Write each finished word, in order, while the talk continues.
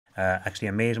Actually,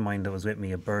 a mate of mine that was with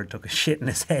me, a bird took a shit in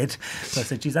his head. So I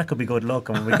said, geez, that could be good luck.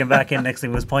 And when we came back in, next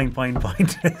thing was point. I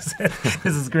said,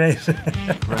 this is great.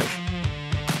 Right.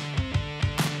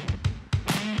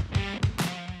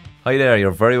 Hi there, you're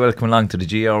very welcome along to the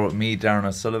GR with me, Darran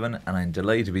O'Sullivan, and I'm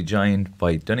delighted to be joined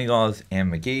by Donegal's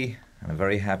Eamon McGee and a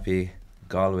very happy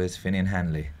Galway's Finian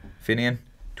Hanley. Finian,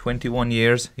 21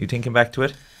 years, you thinking back to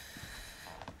it?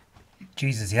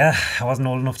 Jesus, yeah, I wasn't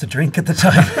old enough to drink at the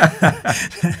time.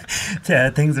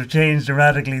 Things have changed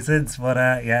dramatically since, but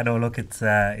yeah, no, look, it's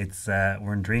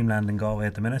we're in dreamland in Galway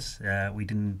at the minute. We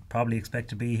didn't probably expect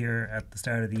to be here at the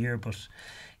start of the year, but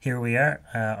here we are.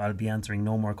 I'll be answering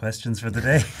no more questions for the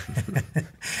day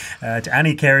to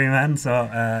any Kerry man,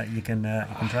 so you can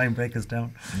try and break us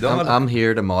down. I'm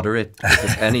here to moderate.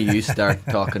 If any of you start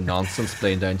talking nonsense,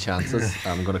 playing down chances,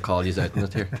 I'm going to call you out on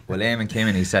it here. Well, Eamon came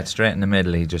in, he sat straight in the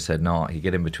middle. He just said no, he'd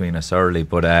get in between us early.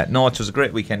 But no, it was a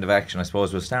great weekend of action. I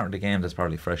suppose we'll start with the game that's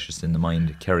probably freshest in the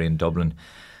mind. Kerry and Dublin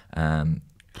had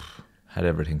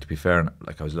everything, to be fair.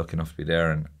 Like, I was lucky enough to be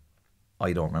there, and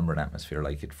I don't remember an atmosphere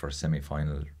like it for a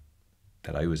semi-final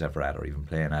that I was ever at or even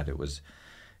playing at. It was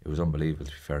unbelievable,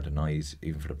 to be fair. The noise,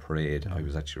 even for the parade, I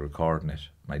was actually recording it.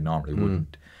 I normally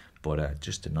wouldn't, but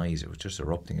just the noise, it was just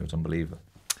erupting. It was unbelievable.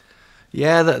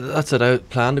 Yeah, that's it. I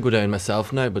planned to go down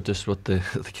myself now, but just with the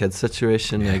kids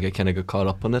situation, I kind of got caught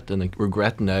up on it, and I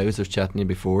regret now, as I was chatting to you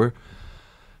before,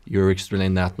 you're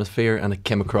explaining the atmosphere, and it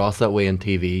came across that way on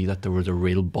TV that there was a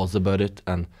real buzz about it.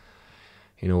 And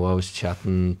you know, I was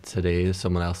chatting today to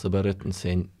someone else about it and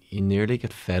saying you nearly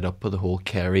get fed up with the whole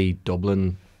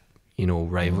Kerry-Dublin, you know,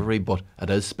 rivalry, but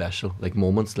it is special. Like,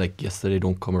 moments like yesterday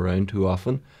don't come around too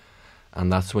often,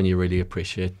 and that's when you really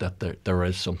appreciate that there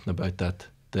is something about that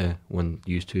when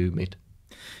you two meet.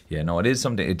 Yeah, no, it is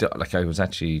something. Like, I was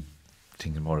actually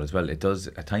thinking about it as well. It does,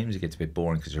 at times it gets a bit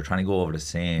boring because you're trying to go over the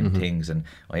same things, and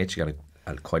I actually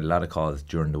got quite a lot of calls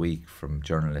during the week from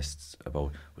journalists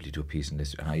about, will you do a piece on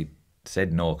this? And I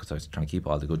said no, because I was trying to keep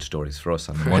all the good stories for us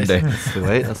on the Monday. That's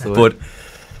the way. But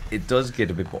it does get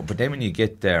a bit boring. But then when you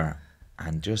get there,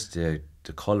 and just the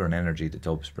colour and energy the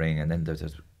Dubs bring, and then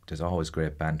there's always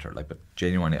great banter. Like, but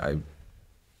genuinely,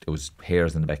 it was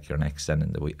hairs in the back of your neck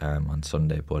standing the week on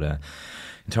Sunday. But in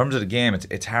terms of the game,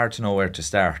 it's hard to know where to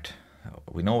start.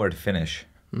 We know where to finish,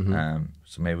 so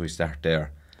maybe we start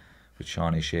there with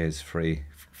Seanie O'Shea's free.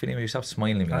 Finian, you stop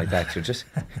smiling at me like that. You're just.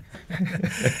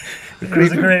 It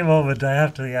was a great moment. I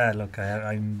have to. Yeah, look,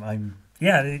 I'm.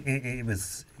 Yeah, it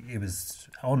was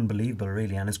unbelievable,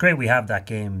 really, and it's great we have that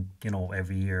game, you know,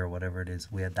 every year or whatever it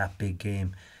is. We had that big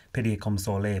game. Pity it comes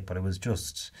so late, but it was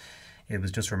just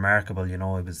remarkable, you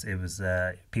know. It was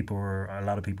a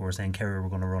lot of people were saying Kerry were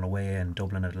going to run away and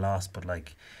Dublin had lost, but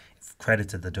like, credit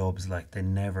to the Dubs, like, they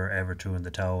never ever threw in the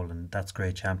towel, and that's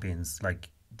great champions. Like,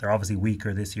 they're obviously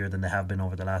weaker this year than they have been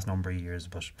over the last number of years,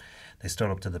 but they stood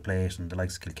up to the plate, and the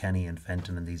likes of Kilkenny and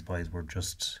Fenton and these boys were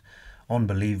just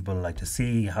unbelievable. Like, to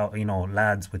see how, you know,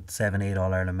 lads with 7-8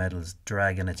 All-Ireland medals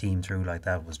dragging a team through like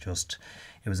that was just,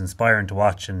 it was inspiring to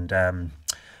watch. And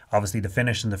obviously the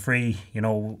finish and the free, you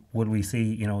know, would we see,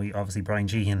 you know, obviously Brian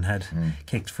Sheehan had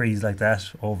kicked frees like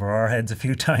that over our heads a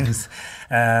few times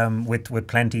with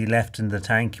plenty left in the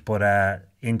tank, but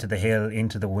into the hill,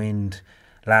 into the wind,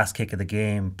 last kick of the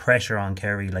game, pressure on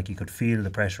Kerry. Like, you could feel the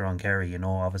pressure on Kerry, you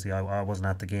know. Obviously I wasn't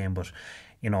at the game, but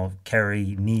you know,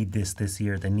 Kerry need this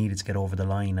year. They needed to get over the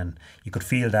line, and you could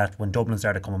feel that when Dublin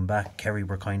started coming back, Kerry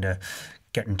were kind of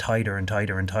getting tighter and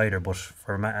tighter and tighter. But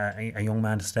for a young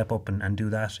man to step up and do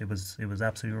that, it was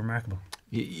absolutely remarkable.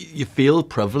 You feel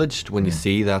privileged when you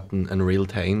see that in real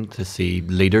time, to see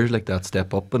leaders like that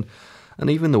step up, and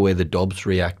even the way the Dubs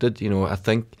reacted. You know, I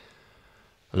think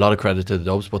a lot of credit to the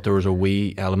Dubs, but there was a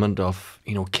wee element of,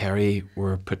 you know, Kerry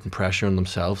were putting pressure on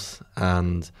themselves,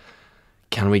 and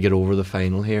can we get over the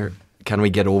final here? Can we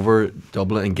get over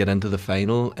Dublin and get into the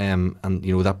final? And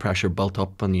you know, that pressure built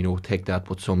up, and you know, take that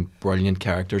with some brilliant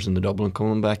characters in the Dublin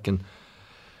coming back, and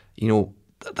you know,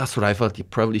 that's what I felt. You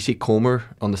probably see Comer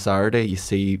on the Saturday, you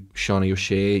see Seanie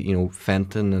O'Shea, you know,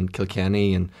 Fenton and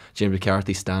Kilkenny and James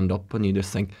McCarthy stand up, and you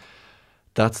just think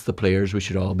that's the players we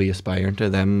should all be aspiring to.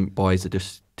 Them boys that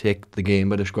just take the game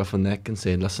by the scruff of the neck and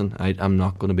say, listen, I'm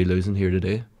not going to be losing here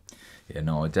today. Yeah,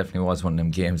 no, it definitely was one of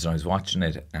them games, and I was watching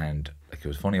it, and like, it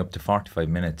was funny, up to 45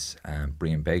 minutes,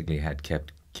 Brian Begley had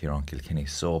kept Kieran Kilkenny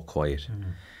so quiet,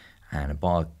 and a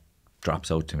ball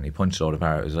drops out to him and he punched it out of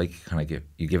our. It was like, kind of,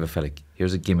 you give a fella,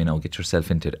 here's a gimme now, get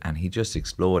yourself into it, and he just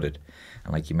exploded.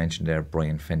 And like you mentioned there,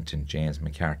 Brian Fenton, James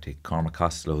McCarthy, Cormac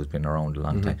Costello, who's been around a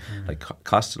long time. Like,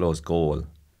 Costello's goal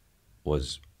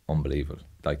was unbelievable,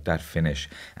 like that finish,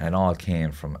 and it all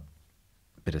came from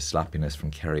a bit of sloppiness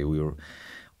from Kerry.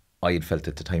 I had felt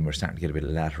at the time we were starting to get a bit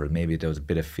of lateral. Maybe there was a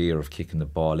bit of fear of kicking the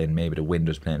ball in. Maybe the wind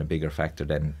was playing a bigger factor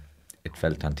than it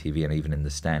felt on TV and even in the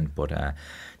stand. But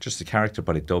just the character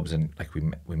by the Dubs, and like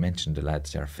we mentioned the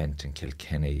lads there, Fenton,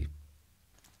 Kilkenny,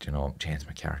 you know, James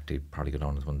McCarthy probably got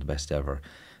on as one of the best ever.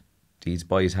 These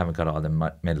boys haven't got all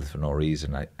the medals for no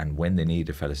reason, and when they need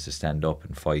the fellas to stand up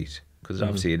and fight, because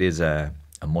obviously it is a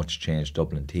much changed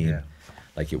Dublin team. Yeah.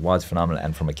 Like, it was phenomenal,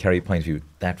 and from a Kerry point of view,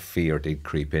 that fear did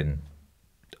creep in,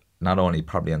 not only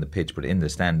probably on the pitch but in the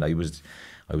stand. I was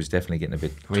definitely getting a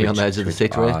bit Were you on the edge of the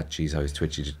seat, right? Oh jeez, I was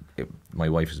twitchy. My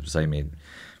wife was beside me.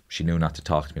 She knew not to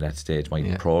talk to me at that stage.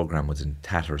 My programme was in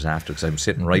tatters after, because I'm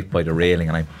sitting right by the railing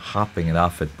and I'm hopping it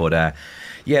off it. But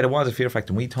yeah, there was a fear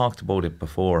factor, and we talked about it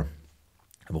before,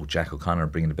 about Jack O'Connor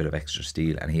bringing a bit of extra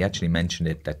steel, and he actually mentioned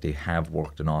it, that they have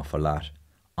worked an awful lot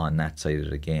on that side of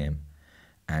the game.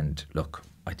 And look,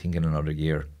 I think in another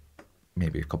year,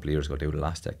 maybe a couple of years ago, they would have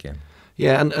lost that game.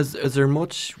 Yeah, and is there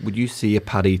much, would you see a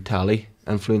Paddy Tally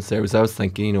influence there? Because I was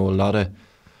thinking, you know, a lot of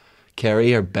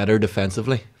Kerry are better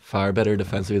defensively, far better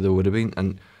defensively than they would have been.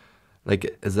 And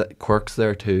like, is that Quirk's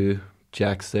there too,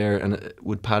 Jack's there, and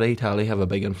would Paddy Tally have a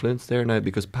big influence there now?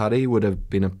 Because Paddy would have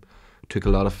took a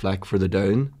lot of flack for the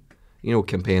down, you know,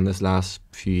 campaign this last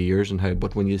few years and how.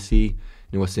 But when you see,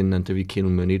 you know, I seen an interview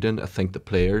Keelan Mooney did, I think the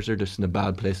players are just in a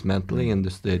bad place mentally, and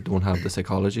just they don't have the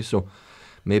psychology. So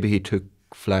maybe he took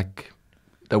flack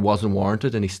that wasn't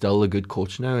warranted, and he's still a good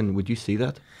coach now. And would you see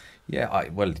that? Yeah, I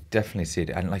definitely see it.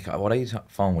 And like what I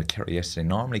found with Kerry yesterday,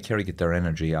 normally Kerry get their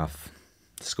energy off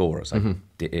scores. Like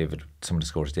David, some of the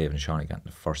scores David and Shawnee got in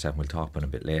the first half, and we'll talk about it a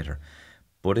bit later.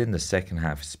 But in the second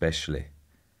half especially,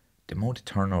 the amount of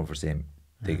turnovers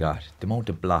they got, the amount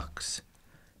of blocks,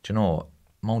 do you know,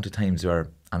 amount of times where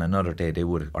on another day they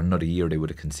would, or another year they would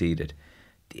have conceded,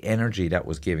 the energy that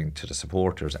was giving to the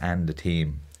supporters and the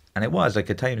team. And it was like,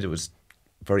 at times it was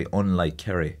very unlike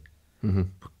Kerry.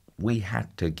 But we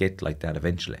had to get like that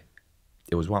eventually.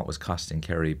 It was what was costing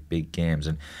Kerry big games.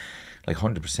 And like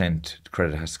 100%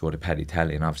 credit has to go to Paddy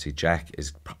Tally, and obviously Jack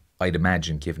is, I'd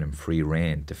imagine, giving him free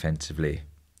rein defensively.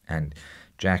 And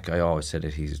Jack, I always said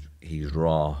that he's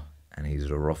raw and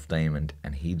he's a rough diamond,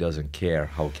 and he doesn't care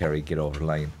how Kerry get over the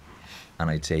line.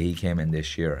 And I'd say he came in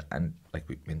this year, and like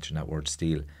we mentioned that word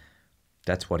steel,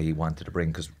 that's what he wanted to bring,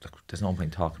 because there's no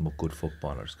point talking about good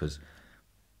footballers, because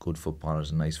good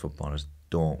footballers and nice footballers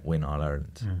don't win All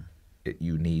Ireland.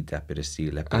 You need that bit of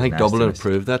steel. That bit I think of Dublin have nastiness.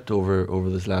 proved that over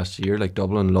this last year. Like,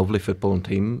 Dublin, lovely footballing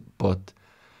team, but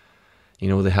you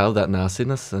know, they have that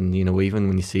nastiness. And you know, even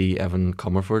when you see Evan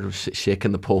Comerford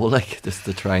shaking the pole, like, just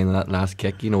to try and that last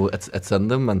kick, you know, it's in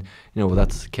them. And you know,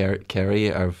 that's Kerry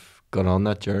have got on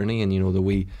that journey, and you know, the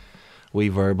wee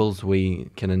verbals, we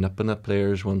kind of nipping at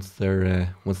players once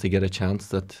they get a chance.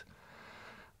 That,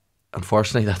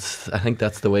 unfortunately, I think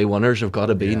that's the way winners have got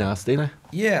to be, nasty now.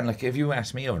 Yeah, and like, if you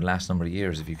asked me over the last number of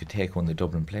years, if you could take one of the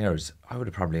Dublin players, I would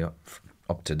have probably,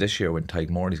 up to this year when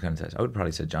Tyke Morley's gone to, I would have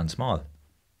probably said John Small.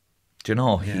 Do you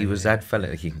know, he was that fella,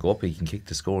 like, he can go up, he can kick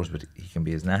the scores, but he can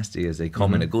be as nasty as they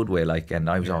come in a good way. Like, and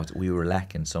I was always, we were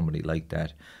lacking somebody like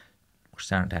that. We're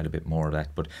starting to add a bit more of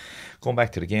that. But going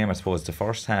back to the game, I suppose the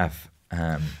first half,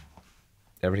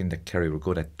 everything that Kerry were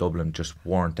good at, Dublin just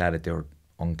weren't at it. They were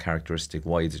uncharacteristic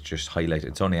wides. It just highlighted.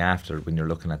 It's only after, when you're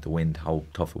looking at the wind, how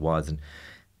tough it was. And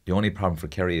the only problem for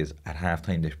Kerry is at half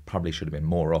time they probably should have been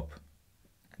more up.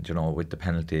 And you know, with the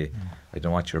penalty, I don't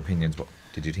know what your opinions, but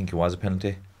did you think it was a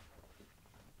penalty?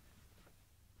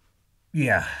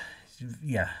 Yeah,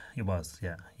 it was.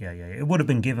 Yeah. It would have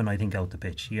been given, I think, out the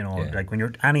pitch. You know, like when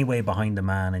you're anyway behind the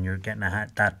man and you're getting a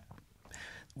hand, that,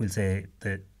 we'll say,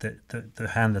 the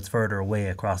hand that's further away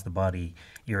across the body,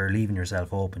 you're leaving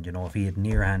yourself open. You know, if he had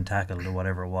near hand tackled or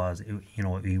whatever it was,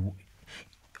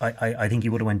 I think he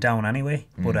would have went down anyway.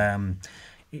 But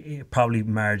it probably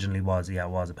marginally was. Yeah,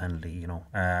 it was a penalty. You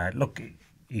know, look,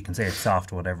 you can say it's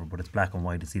soft or whatever, but it's black and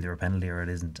white. It's either a penalty or it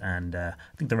isn't. And I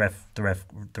think the ref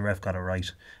got it right.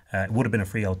 It would have been a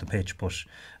free out the pitch, but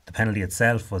the penalty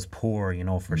itself was poor, you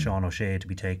know, for Seanie O'Shea to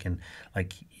be taken.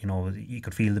 Like, you know, you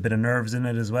could feel a bit of nerves in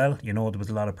it as well. You know, there was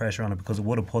a lot of pressure on it, because it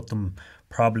would have put them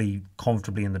probably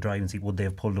comfortably in the driving seat. Would they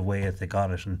have pulled away if they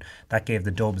got it? And that gave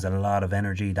the Dubs a lot of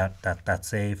energy, that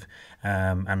save.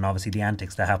 And obviously the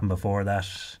antics that happened before that.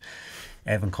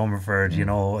 Evan Comerford, you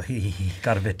know, he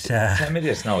got a bit.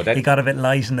 He got a bit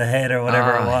light in the head or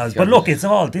whatever it was. But look,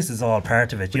 this is all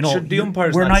part of it. You know, the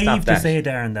umpires we're not naive stop to say,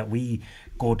 Darren, that we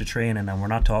go to training and we're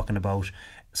not talking about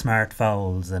smart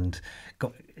fouls and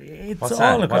it's What's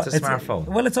all that? across. What's a smart foul?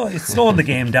 Well, it's slowing the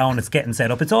game down. It's getting set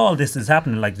up. It's all this is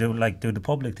happening. Do the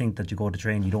public think that you go to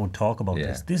train, you don't talk about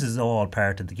this? This is all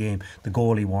part of the game. The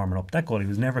goalie warming up. That goalie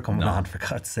was never coming on, for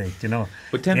God's sake. You know.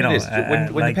 But tell me this: when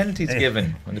the penalty's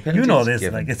given, when the penalty's you know this,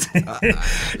 given,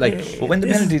 like it's but when the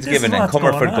penalty's given and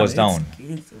Comerford goes down,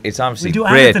 it's obviously we do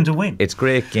great. anything to win. It's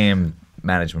great game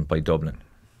management by Dublin,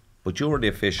 but you're the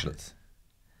officials.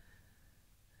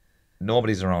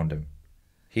 Nobody's around him.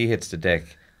 He hits the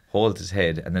deck, holds his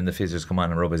head, and then the physios come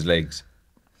on and rub his legs.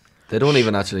 They don't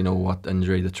even actually know what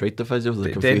injury to treat the physios. They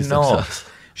They confuse know. themselves.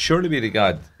 Surely be the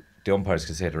God, the umpires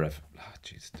can say to the ref,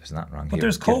 jeez, there's nothing wrong But here.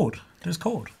 there's code. There's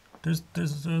code. There's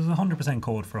 100%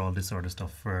 code for all this sort of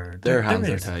stuff. Their hands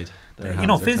are tied.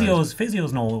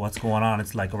 Physios know what's going on.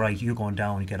 It's like, right, you're going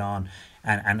down, you get on,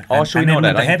 and we know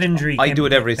that. The head injury. I do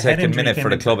it every second minute for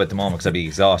the in. club at the moment because I'd be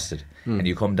exhausted. And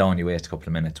you come down, you waste a couple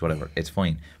of minutes, whatever. It's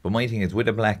fine. But my thing is, with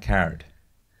a black card,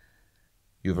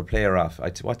 you have a player off.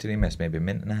 What did he miss? Maybe a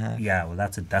minute and a half. Yeah, well,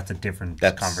 that's a different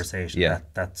conversation. Yeah.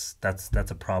 That's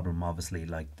a problem. Obviously,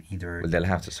 like either. Well, they'll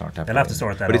have to sort that. They'll have to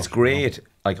sort that. But out, it's great.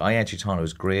 Like I actually thought it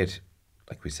was great.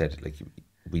 Like we said, like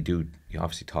we do. You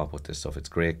obviously talk about this stuff. It's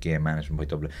great game management by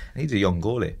Dublin. And he's a young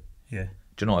goalie. Yeah.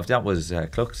 Do you know if that was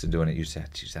Cluxton doing it? You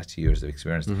said, "Geez, that's years of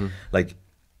experience." Like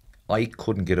I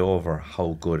couldn't get over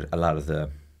how good a lot of the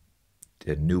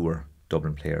newer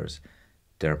Dublin players,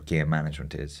 their game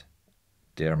management is,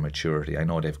 their maturity. I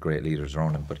know they have great leaders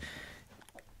around them, but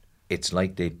it's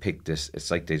like they picked this. It's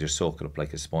like they just soak it up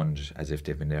like a sponge, as if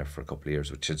they've been there for a couple of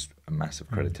years, which is a massive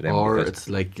credit to them. Or it's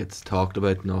like it's talked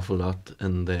about an awful lot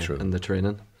in the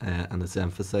training, and it's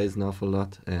emphasised an awful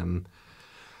lot.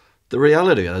 The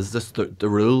reality is this: the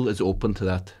rule is open to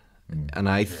that, and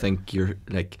I think you're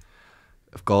like,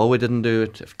 if Galway didn't do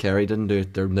it, if Kerry didn't do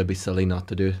it, they'd be silly not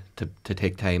to do it, to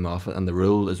take time off it, and the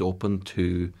rule is open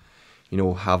to,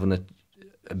 having it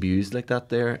abused like that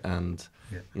there. And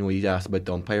you asked about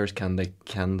the umpires, can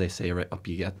they say right up,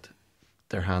 you get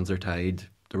their hands are tied,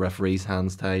 the referee's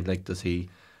hands tied, like does he?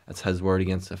 It's his word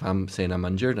against. If I'm saying I'm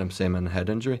injured, I'm saying I'm in a head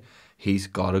injury, he's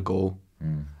got to go.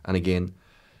 And again,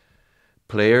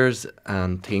 players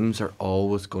and teams are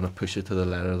always going to push it to the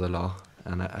letter of the law,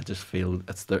 and I just feel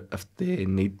if they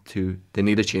need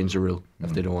to change the rule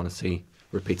if they don't want to see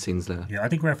repeat scenes like that. Yeah, I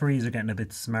think referees are getting a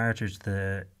bit smarter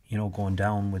to going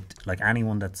down with like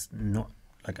anyone that's not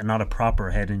a proper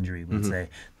head injury. We'll say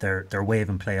they're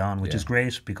waving play on, which is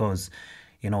great because.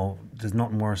 There's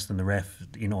nothing worse than the ref.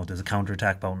 There's a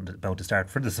counter-attack about to start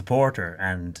for the supporter,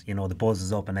 and the buzz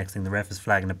is up, and next thing the ref is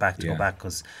flagging it back to go back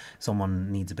because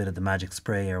someone needs a bit of the magic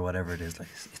spray or whatever it is. Like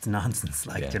it's nonsense,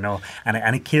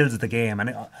 and it kills the game.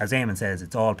 And as Eamon says,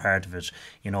 it's all part of it.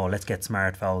 Let's get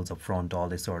smart fouls up front, all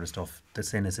this sort of stuff. The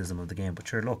cynicism of the game. But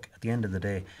sure, look, at the end of the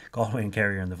day, Galway and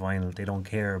Kerry are in the final. They don't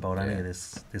care about any of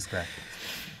this crap.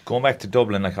 Going back to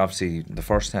Dublin, like obviously the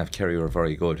first half, Kerry were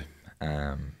very good.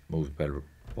 Moved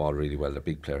ball really well. The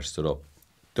big players stood up.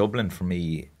 Dublin for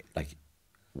me,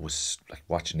 was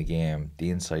watching the game. The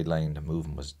inside line, the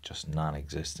movement was just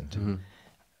non-existent.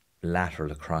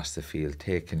 Lateral across the field,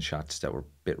 taking shots that were a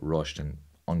bit rushed and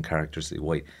uncharacteristically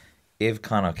wide. If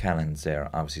Con O'Callaghan's there,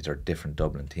 obviously they're a different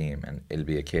Dublin team, and it'll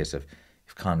be a case of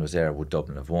if Con was there, would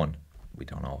Dublin have won? We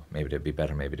don't know. Maybe they'd be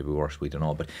better, maybe they'd be worse. We don't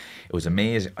know. But it was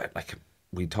amazing.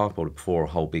 We talked about it before,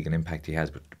 how big an impact he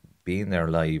has. But being there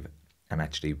live and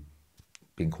actually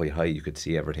being quite high, you could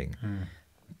see everything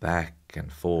back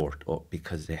and forth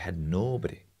because they had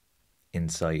nobody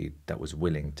inside that was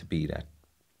willing to be that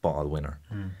ball winner.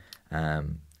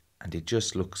 And they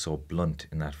just looked so blunt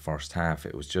in that first half.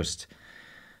 It was just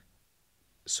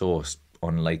so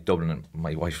unlike Dublin. And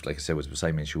my wife, like I said, was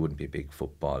beside me, and she wouldn't be a big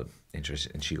football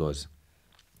interested, and she goes,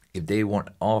 if they weren't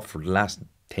off for the last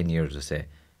 10 years, to say,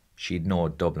 she'd know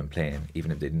Dublin playing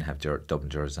even if they didn't have Dublin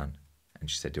jerseys on. And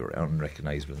she said they were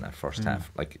unrecognisable in that first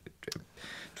half. It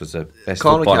was the best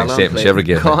footballing statement she ever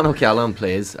gave. Con O'Callaghan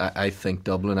plays. I think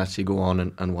Dublin actually go on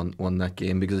and won that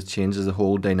game because it changes the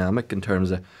whole dynamic in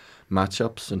terms of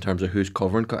matchups, in terms of who's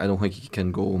covering. I don't think you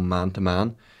can go man to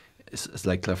man. It's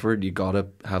like Clifford. You got to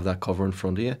have that cover in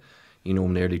front of you.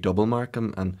 Nearly double mark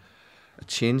him, and it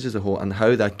changes the whole. And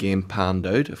how that game panned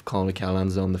out. If Con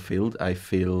O'Callaghan's on the field, I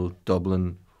feel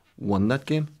Dublin won that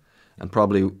game. And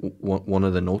probably one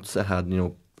of the notes I had,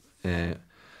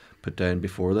 put down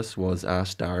before this was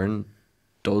ask Darran,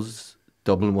 does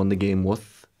Dublin win the game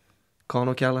with Con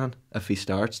O'Callaghan if he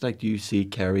starts? Do you see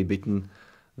Kerry beating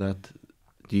that?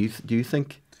 Do you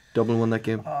think? Dublin won that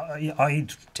game?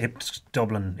 I'd tipped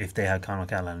Dublin if they had Conor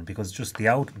Callan, because just they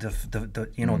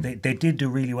did do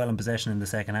really well in possession in the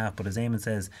second half, but as Eamon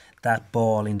says, that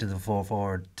ball into the full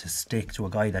forward to stick to a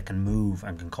guy that can move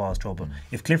and can cause trouble.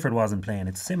 If Clifford wasn't playing,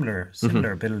 it's similar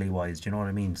ability wise, do you know what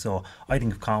I mean? So I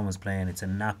think if Con was playing, it's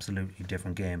an absolutely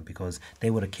different game, because they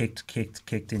would have kicked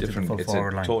into the full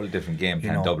forward line. It's a totally different game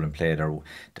plan Dublin play.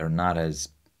 They're not as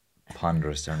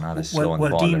ponderous, they're not as slow on the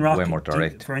ball, Dean Rock, way more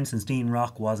direct. For instance, Dean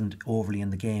Rock wasn't overly in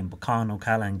the game, but Con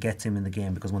O'Callaghan gets him in the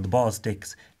game, because when the ball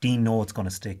sticks, Dean knows it's going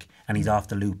to stick, and he's off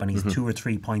the loop, and he's 2 or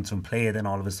 3 points from play then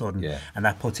all of a sudden, and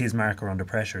that puts his marker under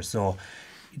pressure. So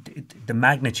the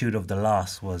magnitude of the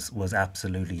loss was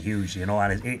absolutely huge, and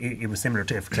it was similar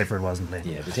to if Clifford wasn't playing.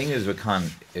 Yeah, the thing is with Con,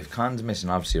 if Con's missing,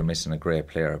 obviously you're missing a great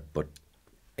player, but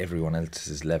everyone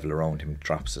else's level around him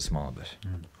drops a small bit.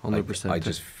 100%. I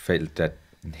just felt that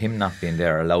him not being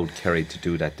there allowed Kerry to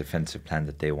do that defensive plan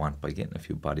that they want by getting a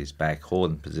few bodies back,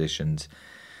 holding positions.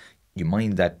 You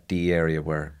mind that D area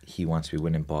where he wants to be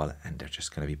winning ball, and they're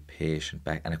just going to be patient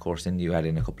back. And of course, then you add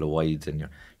in a couple of wides, and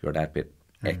you're that bit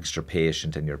extra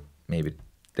patient, and you're maybe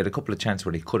there had a couple of chances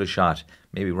where they could have shot,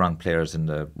 maybe wrong players in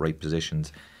the right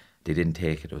positions. They didn't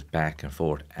take it. It was back and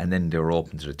forth, and then they were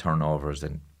open to the turnovers.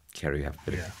 And Kerry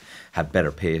have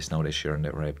better pace now this year, and they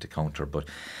were able to counter. But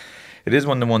it is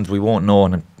one of the ones we won't know,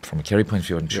 and from a Kerry point of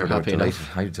view, I'm sure they're delighted.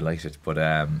 I'm delighted. But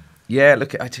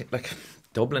look, I think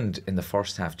Dublin in the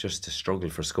first half just to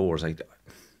struggle for scores. Like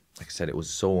I said, it was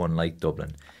so unlike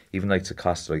Dublin. Even like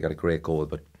Costa, he got a great goal,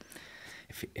 but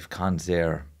if Con's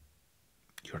there,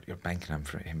 you're banking on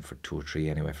him for 2 or 3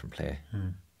 anyway from play.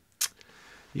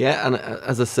 Yeah, and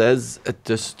as it says, it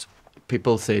just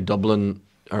people say Dublin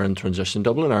are in transition.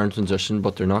 Dublin are in transition,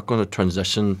 but they're not going to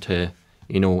transition to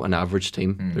an average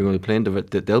team. They're going to be playing.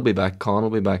 They'll be back. Con will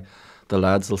be back. The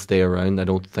lads will stay around. I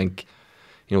don't think,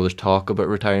 there's talk about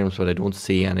retirements, but I don't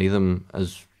see any of them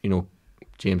as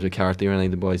James McCarthy or any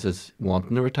of the boys as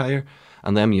wanting to retire.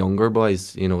 And them younger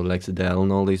boys, like Adele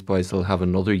and all these boys, will have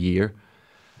another year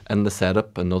in the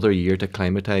setup, another year to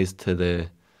acclimatise to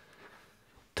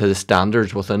the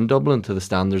standards within Dublin, to the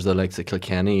standards that like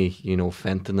Kilkenny,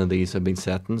 Fenton and these have been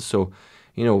setting. So,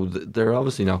 they're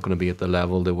obviously not going to be at the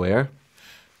level they were.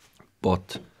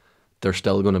 But they're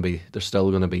still going to be,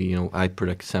 I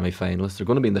predict semi-finalists. They're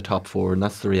going to be in the top 4, and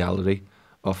that's the reality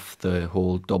of the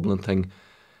whole Dublin thing.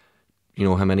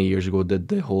 How many years ago did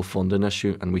the whole funding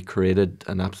issue, and we created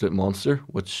an absolute monster,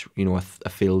 which, I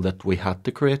feel that we had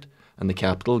to create. And the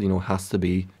capital, has to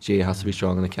be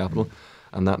strong in the capital.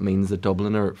 And that means that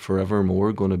Dublin are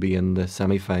forevermore going to be in the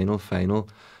semi-final, final,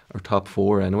 or top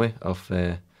 4 anyway of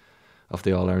the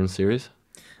All-Ireland series.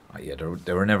 Yeah,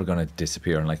 they were never going to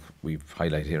disappear, and like we've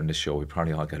highlighted here in this show, we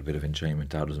probably all got a bit of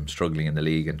enjoyment out of them struggling in the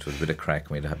league, and it was a bit of crack,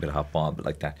 we had a bit of hot ball, but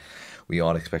like that, we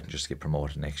all expect them just to get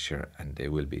promoted next year, and they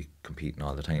will be competing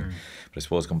all the time. But I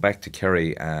suppose going back to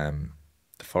Kerry, the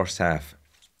first half,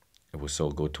 it was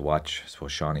so good to watch. I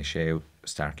suppose Seanie O'Shea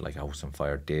started like a house on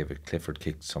fire. David Clifford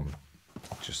kicked some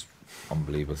just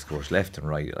unbelievable scores left and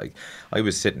right. Like I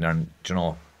was sitting there, and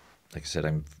like I said,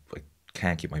 I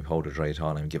can't keep my powder dry at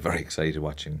all. I get very excited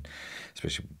watching,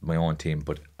 especially my own team.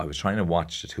 But I was trying to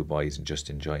watch the 2 boys and just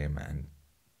enjoy them, and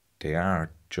they are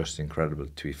just incredible,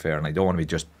 to be fair. And I don't want to be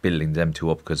just building them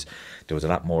 2 up, because there was a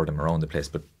lot more of them around the place.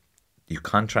 But you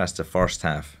contrast the first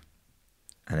half,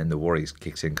 and then the worries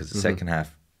kicks in, because the second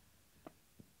half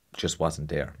just wasn't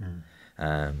there.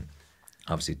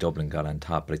 Obviously Dublin got on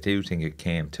top, but I do think it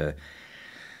came to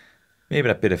maybe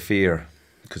that bit of fear,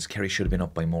 because Kerry should have been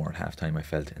up by more at half time, I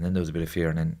felt, and then there was a bit of fear,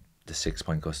 and then the 6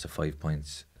 point goes to 5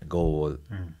 points, a goal.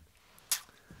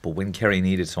 But when Kerry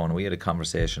needed someone, we had a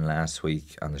conversation last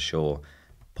week on the show,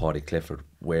 Paddy Clifford,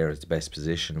 where is the best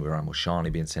position? We were on with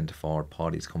Seanie being centre forward,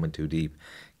 Paddy's coming too deep.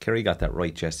 Kerry got that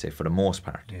right yesterday for the most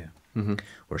part.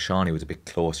 Where Seanie was a bit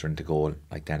closer into goal,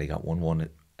 like that, he got 1-1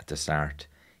 at the start.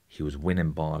 He was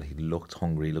winning ball, he looked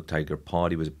hungry, he looked tiger.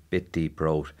 Paddy was a bit deeper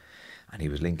out, and he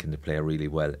was linking the play really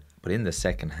well. But in the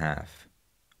second half,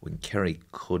 when Kerry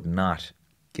could not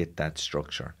get that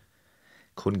structure,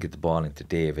 couldn't get the ball into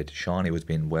David, Seanie was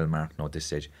being well marked now at this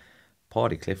stage.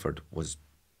 Paddy Clifford was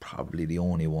probably the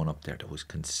only one up there that was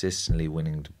consistently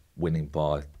winning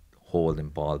ball, holding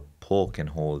ball, poking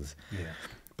holes.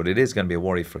 But it is going to be a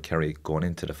worry for Kerry going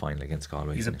into the final against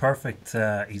Galway. He's the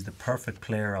perfect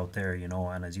player out there,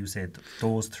 and as you said,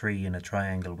 those 3 in a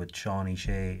triangle with Seanie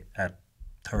O'Shea at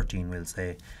 13, we'll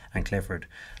say, and Clifford.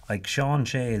 Like Sean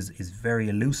Shea is very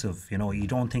elusive, you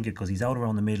don't think it because he's out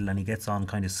around the middle and he gets on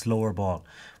kind of slower ball,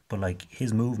 but like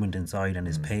his movement inside and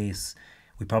his pace,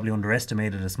 we probably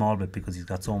underestimated a small bit because he's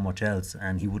got so much else,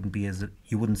 and he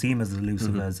wouldn't seem as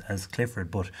elusive as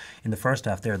Clifford. But in the first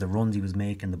half there, the runs he was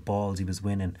making, the balls he was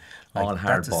winning, like, all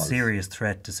hard that's balls. a serious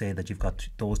threat to say that you've got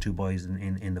those two boys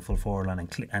in the full forward line,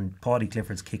 and Paddy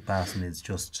Clifford's kick passing is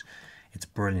just. It's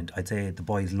brilliant. I'd say the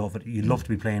boys love it. You'd love to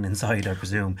be playing inside, I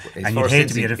presume. And you'd hate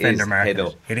to be a defender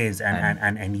market. It is.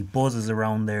 And he buzzes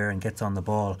around there and gets on the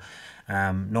ball.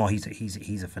 No,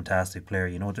 he's a fantastic player.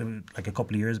 You know, like a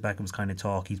couple of years back, it was kind of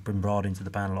talk. He's been brought into the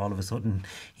panel. All of a sudden,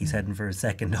 he's heading for his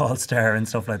second All-Star and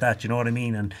stuff like that. You know what I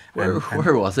mean? And where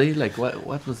was he? Like what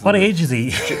was? What age is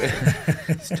he?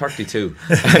 He's 32.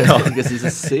 Because he's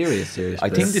a serious player. I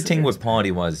think the thing with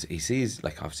Paddy was he sees,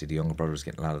 like, obviously the younger brother was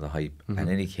getting a lot of the hype, and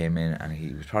then he came in and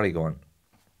he was probably going,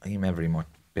 I'm every much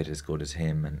bit as good as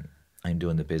him, and I'm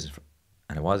doing the business.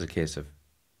 And it was a case of,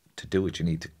 to do it, you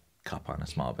need to cop on a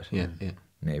small bit. Yeah.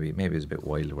 Maybe it was a bit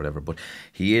wild or whatever, but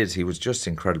he was just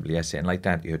incredibly essay. And like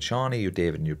that, you had Seanie, you had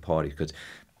David, and you had Paddy, because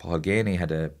Paul Ganey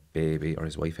had a baby, or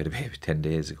his wife had a baby 10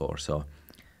 days ago or so.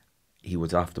 He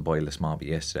was off the boil a small bit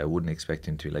yesterday. I wouldn't expect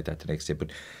him to be like that the next day,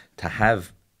 but to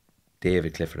have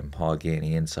David Clifford and Paul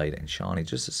Ganey inside and Seanie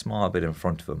just a small bit in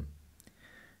front of him,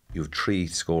 you have 3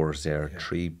 scorers there,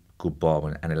 3 good ball,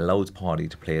 and it allows Paddy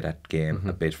to play that game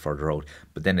a bit further out.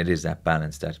 But then it is that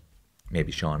balance that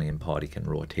maybe Seanie and Paddy can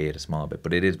rotate a small bit,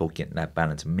 but it is about getting that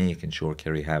balance and making sure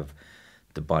Kerry have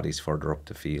the bodies further up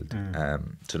the field.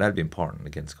 So that'll be important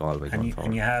against Galway going forward.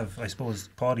 And you have, I suppose,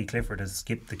 Paddy Clifford has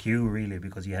skipped the queue really,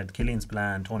 because you had Killian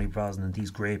Spillane, Tony Brosnan,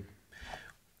 these great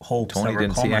hopes Tony that were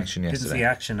didn't coming. see action yesterday. Didn't see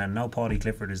action, and now Paddy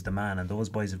Clifford is the man, and those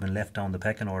boys have been left down the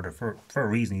pecking order for a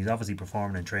reason. He's obviously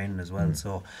performing in training as well.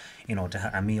 So, you know,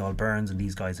 and Micheál Burns and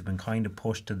these guys have been kind of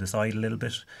pushed to the side a little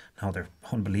bit. Now they're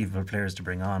unbelievable players to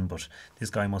bring on, but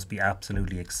this guy must be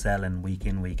absolutely excelling week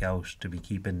in, week out to be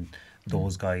keeping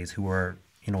those guys who are,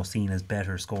 you know, seen as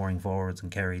better scoring forwards in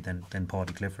Kerry than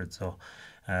Paddy Clifford. So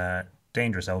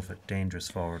dangerous outfit, dangerous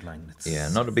forward line.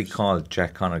 Another big call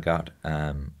Jack Connor got.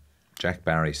 Jack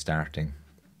Barry starting,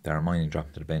 Darran Moyney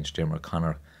dropping to the bench, Jim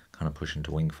O'Connor kind of pushing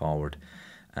to wing forward,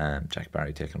 Jack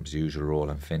Barry taking up his usual role,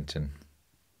 and Finian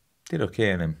did okay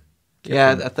in him.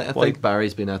 I think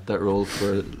Barry's been at that role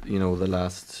for, you know, the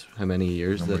last how many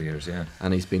years? Number of years, yeah.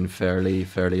 And he's been fairly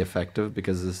effective,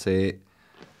 because, as I say,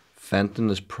 Finian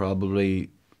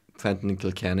and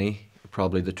Kilkenny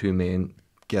probably the two main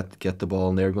get the ball,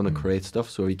 and they're going to create stuff.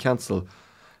 So you cancel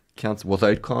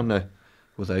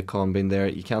without Con being there,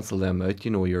 you cancel them out.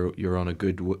 You know, you're on a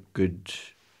good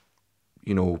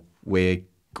you know, way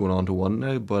going on to one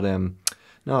now. But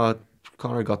no,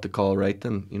 Connor got the call right,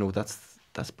 and you know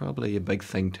that's probably a big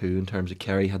thing too in terms of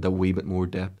Kerry had a wee bit more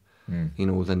depth, you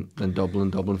know, than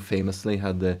Dublin. Dublin famously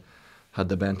had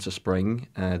the bench of spring.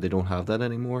 They don't have that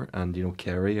anymore, and you know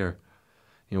Kerry are,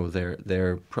 you know,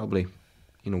 they're probably,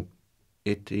 you know,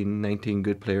 18, 19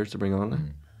 good players to bring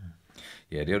on.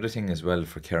 Yeah, the other thing as well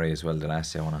for Kerry as well, the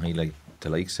last day I want to highlight the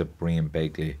likes of Brian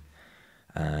Begley,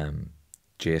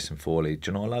 Jason Foley.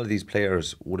 Do you know, a lot of these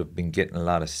players would have been getting a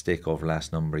lot of stick over the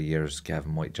last number of years.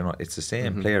 Gavin White, do you know, it's the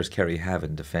same players Kerry have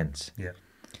in defence. Yeah.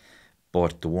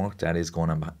 But the work that is going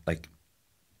on, like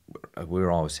we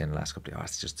were always saying the last couple of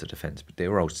years, it's just the defence. But they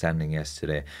were outstanding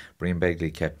yesterday. Brian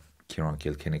Begley kept Kieran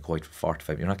Kilkenny quiet for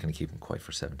 45. You're not going to keep him quiet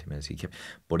for 70 minutes.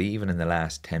 But even in the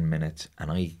last 10 minutes,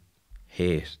 and I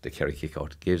hate the Kerry kick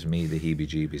out. It gives me the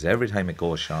heebie-jeebies. Every time it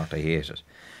goes short, I hate it.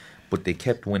 But they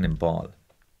kept winning ball,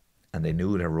 and they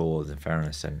knew their roles, in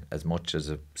fairness, and as much as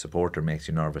a supporter makes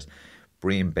you nervous,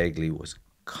 Brian Begley was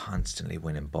constantly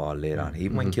winning ball late on.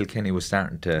 Even when Kilkenny was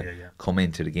starting to come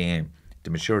into the game, the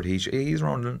maturity, he's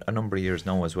around a number of years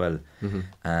now as well.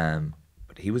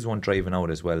 But he was one driving out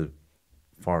as well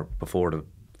for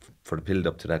the build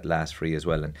up to that last free as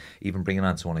well, and even bringing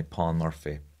on someone like Paul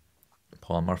Murphy.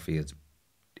 Paul Murphy has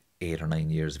 8 or 9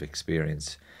 years of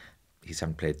experience. He's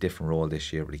having played a different role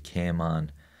this year, but he came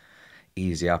on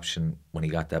easy option when he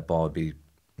got that ball, be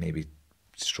maybe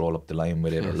stroll up the line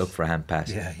with it or look for a hand pass.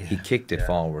 He kicked it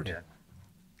forward.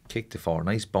 Kicked it forward.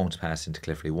 Nice bounce pass into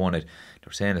Clifford. He won it. They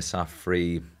were saying a soft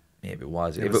free. Maybe it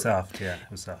was. It was soft, it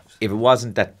was soft. If it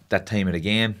wasn't that time of the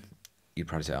game, you'd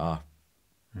probably say, I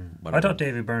thought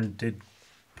Davy Byrne did.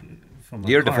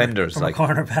 Your defenders, from like, a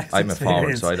cornerback, I'm a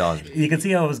forward, so I don't. You can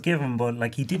see how it was given, but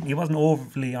like he wasn't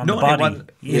overly on the body.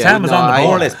 His hand was on the ball.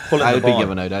 More or less pulling the ball.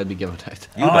 I'd be giving out.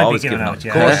 You'd always give out.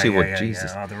 Of course you would.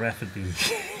 Jesus. The ref would be.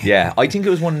 Yeah, I think it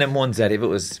was one of them ones that if it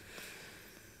was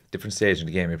different stage in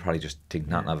the game, you'd probably just think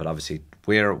nothing of it. Obviously,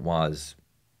 where it was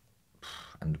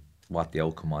and what the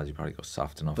outcome was, you probably go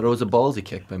soft enough. But it was a ballsy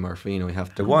kick by Murphy. You know, we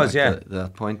have to. It was, to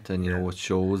that point, and you know, it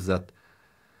shows that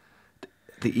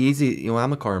the easy, you know,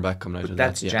 I'm a cornerback coming out But of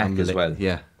that's that. Jack as well.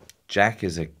 Yeah. Jack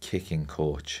is a kicking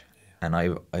coach. And I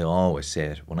always say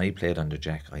it, when I played under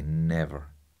Jack, I never,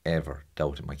 ever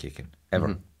doubted my kicking.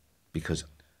 Ever. Because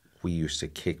we used to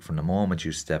kick from the moment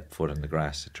you step foot on the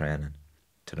grass at training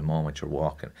to the moment you're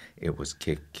walking. It was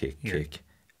kick, kick.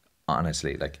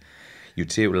 Honestly, like,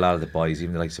 you'd see it with a lot of the boys,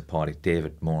 even the likes of Paddy.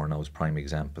 David Moore now is prime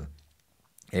example.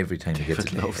 Every time he gets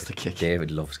to kick. David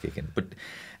loves kicking. But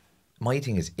my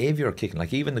thing is, if you're kicking,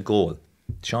 like even the goal,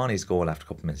 Shawnee's goal after a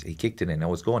couple of minutes, he kicked it in. I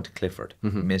was going to Clifford,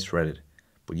 misread it.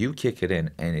 But you kick it in,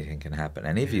 anything can happen.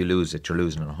 And if you lose it, you're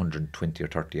losing 120 or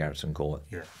 30 yards from goal.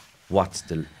 Yeah. What's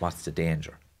the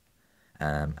danger?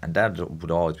 And that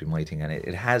would always be my thing. And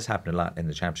it has happened a lot in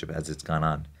the championship as it's gone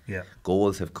on. Yeah.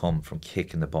 Goals have come from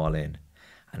kicking the ball in.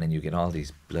 And then you get all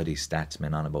these bloody stats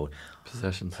men on about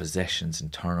possessions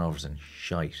and turnovers and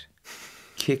shite.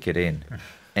 Kick it in.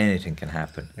 Anything can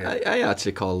happen. Yeah. I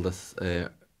actually called this,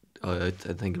 I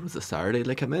think it was a Saturday,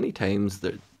 like how many times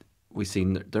we've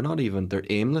seen they're not even, they're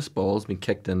aimless balls being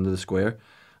kicked into the square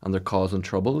and they're causing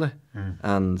trouble.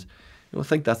 And you know, I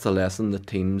think that's a lesson that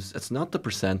teams, it's not the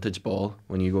percentage ball.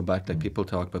 When you go back, like people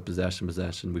talk about possession,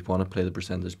 we want to play the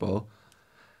percentage ball.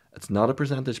 It's not a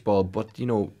percentage ball, but you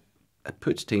know, it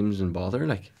puts teams in bother.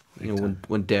 Like, you know,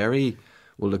 when Derry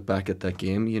will look back at that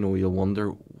game, you know, you'll wonder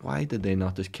why did they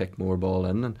not just kick more ball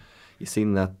in? And you've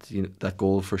seen that, you know, that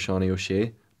goal for Seanie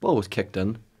O'Shea, ball was kicked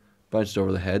in, bounced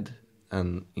over the head,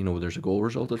 and you know there's a goal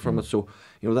resulted from it. So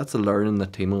you know that's a learning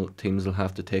that teams will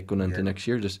have to take going into next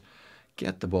year. Just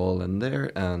get the ball in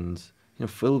there, and you know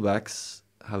fullbacks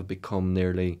have become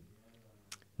nearly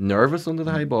nervous under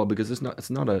the high ball because it's not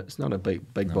a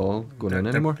big ball going in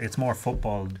anymore. It's more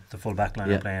football. The full back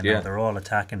line are playing now. They're all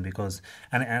attacking because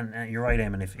and you're right,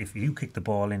 Eamon. If you kick the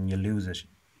ball in, you lose it.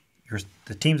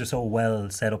 The teams are so well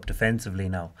set up defensively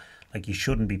now. Like you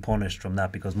shouldn't be punished from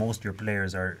that because most of your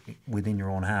players are within your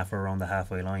own half or around the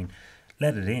halfway line.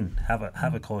 Let it in. Have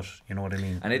a cut. You know what I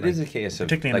mean? And it is a case of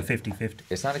particularly in a 50-50.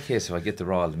 It's not a case of I get the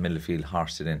raw in the middle of the field,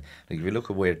 horse it in. Like if you look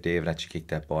at where David actually kicked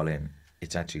that ball in,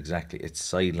 it's actually it's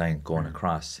sideline going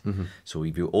across. So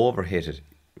if you overhit it,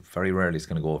 very rarely it's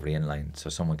going to go over the inline. So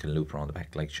someone can loop around the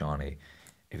back like Shawnee.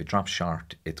 If it drops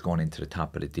short, it's going into the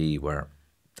top of the D where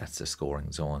that's the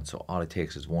scoring zone. So all it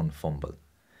takes is one fumble.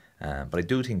 But I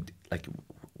do think, like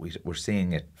we're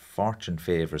seeing it, fortune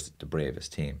favours the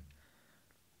bravest team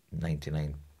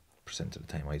 99% of the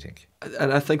time, I think.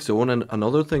 And I think so. And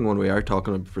another thing when we are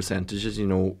talking about percentages, you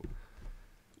know,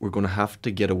 we're going to have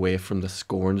to get away from the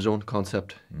scoring zone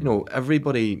concept. You know,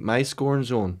 my scoring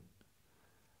zone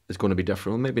is going to be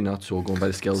different. Well, maybe not so going by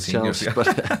the skills challenge,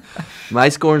 but my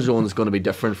scoring zone is going to be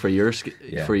different for your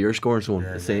scoring zone.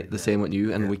 The same with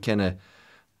you, and we kind of.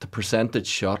 The percentage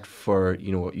shot for,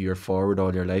 you know, your forward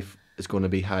all your life is going to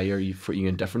be higher for you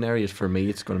in different areas. For me,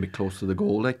 it's going to be close to the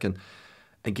goal. Like, and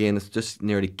again, it's just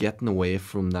nearly getting away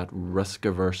from that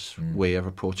risk-averse way of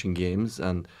approaching games.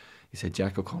 And you said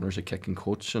Jack O'Connor's a kicking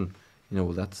coach, and you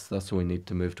know that's what we need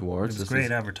to move towards. It's great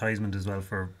advertisement as well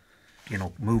for, you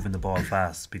know, moving the ball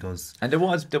fast because. And there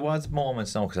was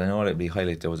moments now because I know it'd be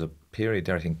highlighted. There was a period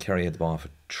there I think Kerry had the ball for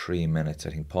 3 minutes. I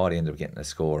think Paddy ended up getting a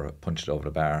score, punched it over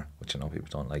the bar, which I know people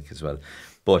don't like as well.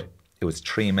 But it was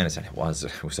 3 minutes and it was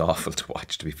awful to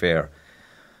watch, to be fair.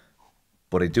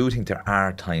 But I do think there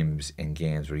are times in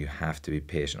games where you have to be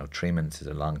patient. 3 minutes is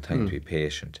a long time to be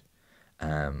patient.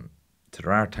 So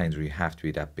there are times where you have to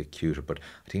be that bit cuter. But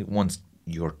I think once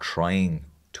you're trying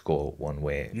to go one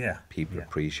way, people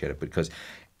appreciate it. Because,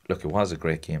 look, it was a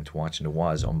great game to watch and there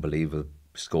was unbelievable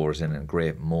scores in and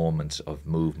great moments of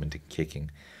movement and kicking.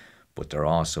 But there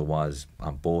also was,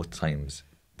 on both teams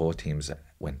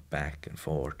went back and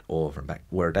forth, over and back,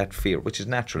 where that fear, which is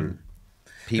natural.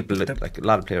 People, like a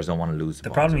lot of players don't want to lose the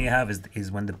ball. The problem you have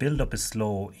is when the build-up is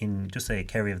slow in, just say,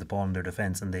 Kerry have the ball in their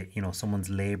defence and someone's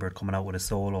laboured coming out with a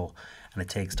solo and it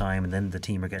takes time and then the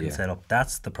team are getting set up.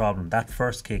 That's the problem. That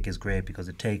first kick is great because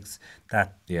it takes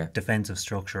that defensive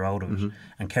structure out of it.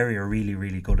 And Kerry are really,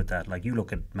 really good at that. Like you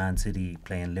look at Man City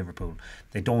playing Liverpool,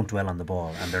 they don't dwell on the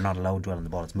ball and they're not allowed to dwell on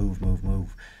the ball. It's move, move,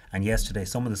 move. And yesterday,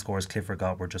 some of the scores Clifford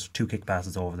got were just 2 kick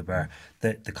passes over the bar.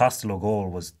 The Costello goal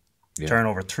was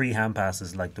turnover, 3 hand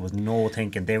passes. Like there was no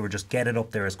thinking. They were just get it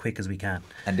up there as quick as we can.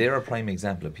 And they're a prime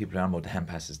example of people aren't about the hand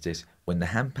passes. When the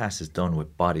hand pass is done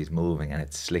with bodies moving and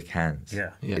it's slick hands,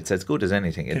 it's as good as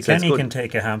anything. Kenny can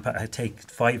take take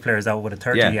 5 players out with a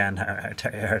 30 hand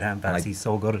pass. He's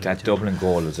so good at that. That Dublin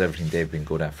goal was everything they've been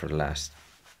good at for the last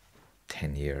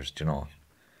 10 years. Do you know?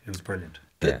 It was brilliant.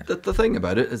 The thing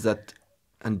about it is that,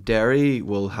 and Derry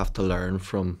will have to learn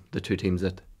from the two teams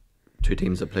that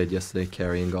played yesterday,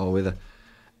 Kerry and Galway, that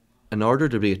in order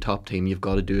to be a top team, you've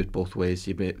got to do it both ways.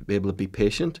 You've be able to be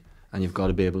patient, and you've got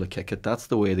to be able to kick it. That's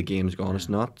the way the game's gone. It's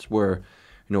not where,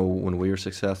 when we were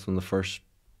successful in the first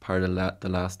part of the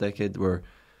last decade, where,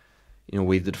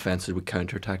 we the defences would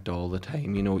counter-attacked all the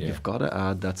time. You've got to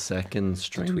add that second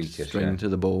string to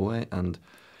the bow, and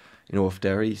if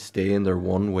Derry stay in their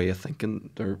one way of thinking,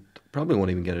 they probably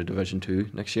won't even get a Division 2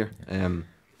 next year.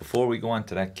 Before we go on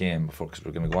to that game, because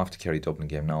we're going to go off to Kerry Dublin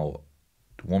game now,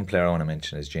 the one player I want to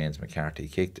mention is James McCarthy. He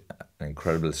kicked an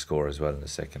incredible score as well in the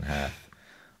second half.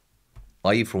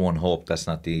 I, for one, hope that's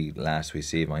not the last we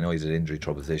see him. I know he's had injury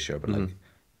troubles this year, but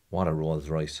what a Rolls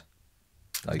Royce!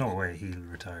 There's no way he'll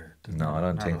retire. No, I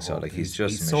don't think so. Like he's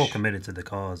so committed to the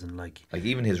cause, and like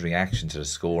even his reaction to the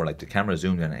score, like the camera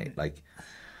zoomed in it, like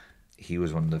he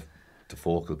was one of the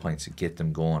focal points to get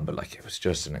them going. But like it was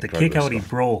just an incredible kick out he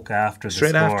broke after the straight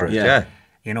score. After, yeah.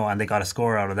 And they got a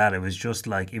score out of that. It was just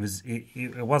like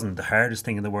it wasn't the hardest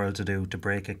thing in the world to do, to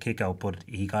break a kick out, but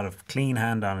he got a clean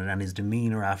hand on it, and his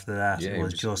demeanour after that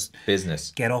was just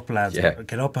business. Get up, lads! Yeah.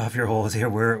 Get up off your hose here.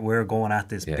 We're going at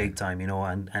this big time,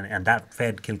 and that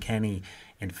fed Kilkenny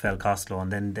into Felcostello,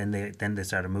 and then they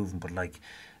started moving. But like,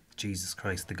 Jesus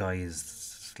Christ, the guy is.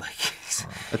 Like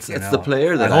it's the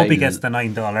player that I hope he gets the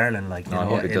 $9 Ireland. Like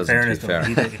in fairness,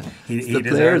 he the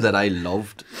player that I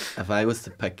loved. If I was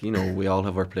to pick, we all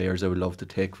have our players I would love to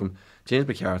take from. James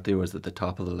McCarthy was at the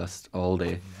top of the list all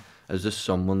day. It was just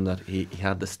someone that he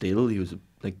had the steel. He was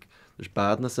like, there's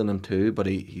badness in him too, but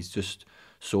he's just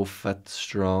so fit,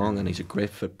 strong, and he's a great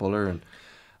footballer. And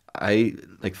I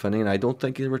like Finian. I don't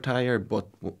think he'll retire, but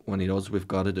when he does, we've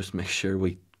got to just make sure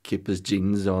we keep his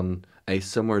genes on ice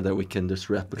somewhere that we can just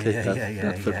replicate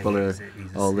that footballer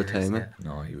all the time.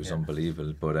 No, he was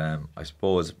unbelievable. But I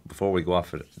suppose before we go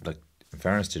off it, like in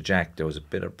fairness to Jack, there was a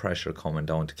bit of pressure coming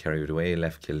down to Kerry the way he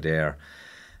left Kildare.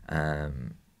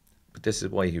 But this is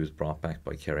why he was brought back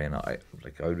by Kerry, and I've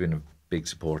been a big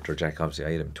supporter of Jack. Obviously,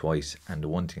 I had him twice, and the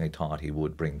one thing I thought he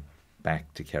would bring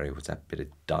back to Kerry was that bit of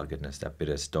doggedness, that bit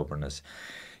of stubbornness.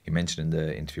 He mentioned in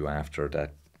the interview after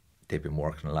that they've been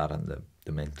working a lot on the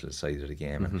mental side of the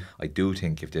game, and I do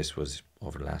think if this was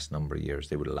over the last number of years,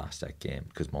 they would have lost that game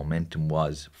because momentum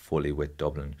was fully with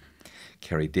Dublin.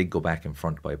 Kerry did go back in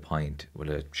front by a point with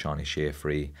a Seanie O'Shea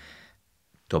free.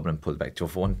 Dublin pulled back to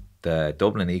one. The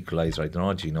Dublin equaliser, I don't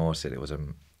know if you noticed it, it was a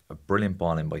brilliant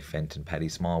ball in by Fenton. Paddy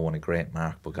Small won a great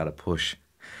mark but got a push,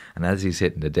 and as he's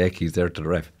hitting the deck, he's there to the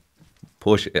ref.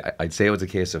 Push. I'd say it was a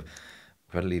case of,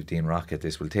 better leave Dean Rock at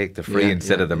this. We'll take the free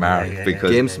instead of the mark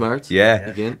because game smart.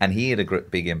 Again. And he had a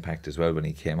big impact as well when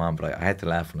he came on. But I had to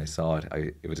laugh when I saw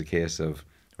it. It was a case of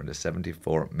we're in the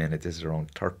 74th minute. This is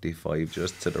around 35,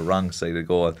 just to the wrong side of the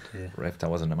goal. Ref, that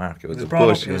wasn't a mark. It was a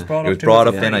push. It was brought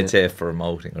up then, I'd say, for a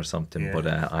mouting or something. But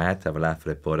I had to have a laugh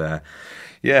at it. But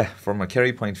from a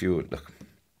Kerry point of view, look,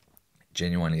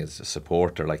 genuinely as a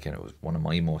supporter, it was one of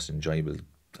my most enjoyable.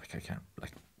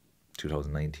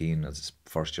 2019 as his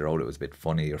first year out, it was a bit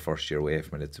funny. Your first year away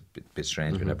from it, it's a bit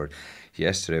strange. Whenever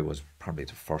yesterday was probably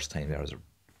the first time there as a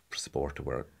supporter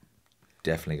where it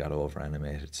definitely got over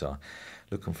animated. So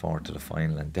looking forward to the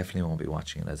final, and definitely won't be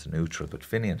watching it as a neutral. But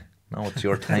Finian, now it's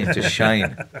your time to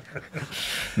shine.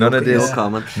 None of this.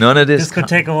 This could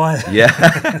take a while.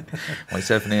 Yeah,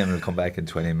 myself and Eamon will come back in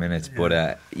 20 minutes.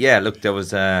 But look, there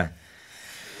was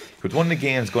with one of the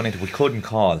games going into we couldn't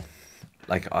call.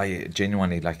 I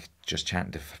genuinely just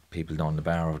chatting to people down the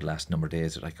bar over the last number of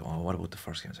days. They're like, oh, what about the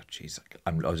first game? I was like, geez,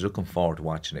 I was looking forward to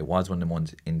watching it. It was one of the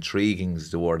ones, intriguing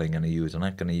is the word I'm going to use. I'm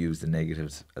not going to use the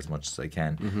negatives as much as I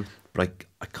can. But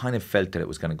I kind of felt that it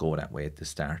was going to go that way at the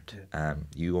start.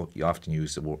 You often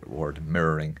use the word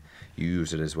mirroring. You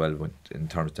use it as well in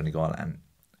terms of Donegal. And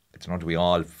it's not that we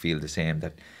all feel the same,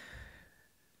 that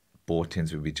both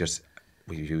teams would be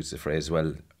we use the phrase,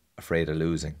 well, afraid of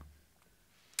losing.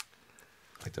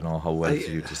 I don't know how well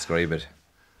you describe it.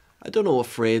 I don't know,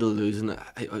 afraid of losing.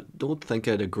 I don't think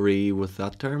I'd agree with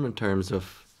that term in terms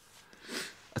of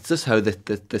it's just how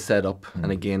they set up.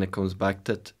 And again, it comes back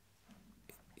to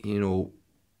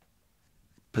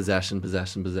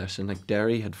possession. Like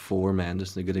Derry had 4 men,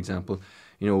 just a good example.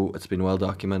 It's been well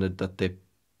documented that they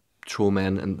throw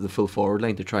men in the full forward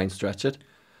line to try and stretch it,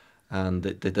 and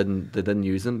they didn't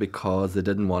use them because they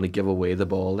didn't want to give away the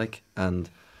ball. And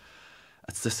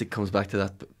it's just, it comes back to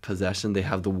that possession. They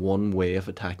have the one way of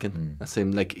attacking. It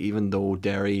seemed like even though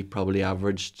Derry probably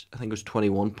averaged, I think it was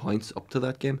 21 points up to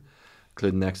that game,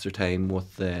 including extra time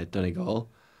with Donegal,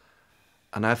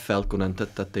 and I felt going into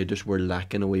it that they just were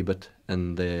lacking a wee bit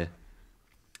in the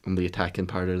attacking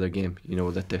part of their game.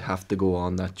 That they have to go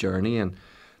on that journey, and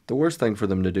the worst thing for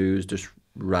them to do is just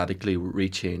radically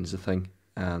rechange the thing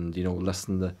and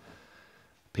listen to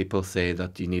people say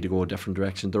that you need to go a different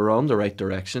direction. They're on the right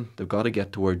direction. They've got to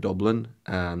get to where Dublin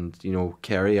and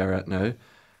Kerry are at now,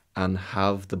 and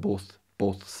have the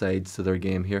both sides to their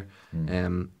game here.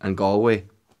 And Galway,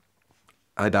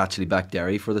 I'd actually backed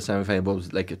Derry for the semi-final, but it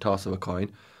was like a toss of a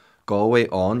coin. Galway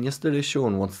on yesterday's show,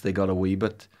 and once they got a wee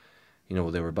bit, they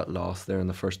were a bit lost there in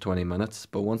the first 20 minutes.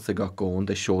 But once they got going,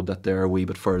 they showed that they're a wee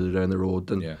bit further down the road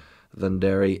than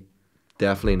Derry.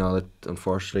 Definitely not at,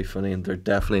 unfortunately, Finian, they're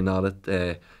definitely not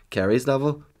at Kerry's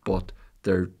level, but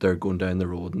they're going down the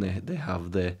road, and they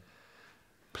have the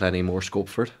plenty more scope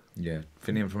for it. Yeah,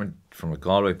 Finian, from a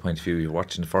Galway point of view, you're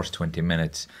watching the first 20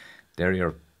 minutes, Derry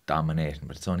are dominating,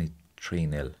 but it's only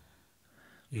 3-0.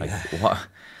 Yeah. Like, what?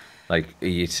 Like, are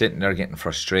you sitting there getting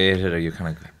frustrated, or are you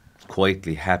kind of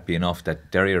quietly happy enough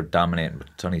that Derry are dominating, but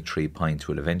it's only 3 points?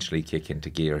 We'll eventually kick into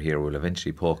gear here. We'll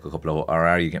eventually poke a couple of... Or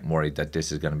are you getting worried that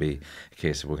this is going to be a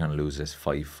case of we're going to lose this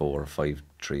 5-4 or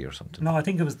 5-3 or something? No, I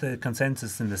think it was the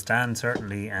consensus in the stand,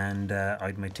 certainly. And I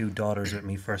had my 2 daughters with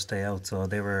me first day out, so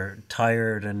they were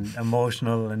tired and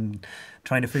emotional and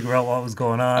trying to figure out what was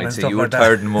going on. I'd and say stuff you were like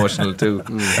tired that. and emotional too.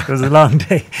 It was a long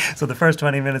day, so the first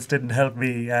 20 minutes didn't help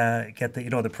me get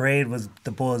the parade was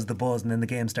the buzz, and then the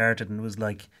game started, and it was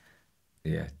like,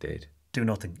 yeah, it did. Do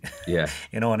nothing. Yeah.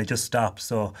 And it just stopped.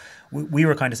 So we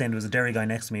were kind of saying, there was a Derry guy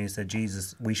next to me, and he said,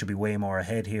 Jesus, we should be way more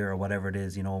ahead here, or whatever it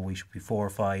is, we should be 4 or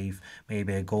 5,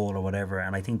 maybe a goal or whatever.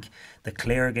 And I think the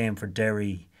Clare game for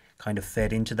Derry kind of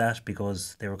fed into that,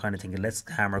 because they were kind of thinking, let's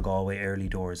hammer Galway early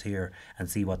doors here and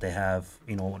see what they have,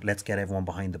 let's get everyone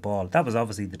behind the ball. That was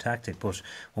obviously the tactic, but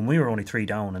when we were only 3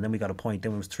 down and then we got a point,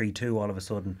 then it was 3-2 all of a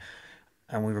sudden,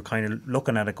 and we were kind of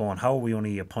looking at it going, how are we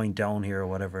only a point down here, or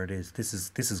whatever it is? This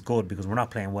is good, because we're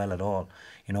not playing well at all.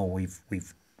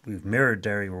 We've mirrored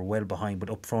Derry, we're well behind,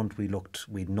 but up front we'd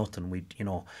nothing.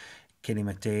 Kenny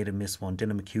McDade missed one,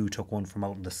 Dylan McHugh took one from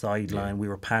out on the sideline. We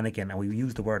were panicking, and we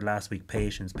used the word last week,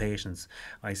 patience.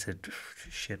 I said,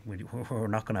 shit, we're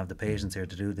not going to have the patience here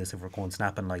to do this if we're going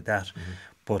snapping like that.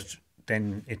 But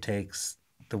then it takes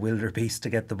the wildebeest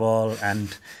to get the ball,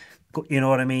 and you know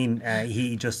what I mean?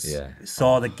 He just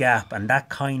saw the gap, and that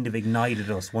kind of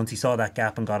ignited us. Once he saw that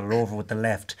gap and got it over with the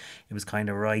left, it was kind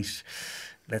of right.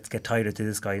 Let's get tighter to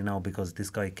this guy now, because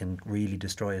this guy can really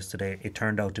destroy us today. It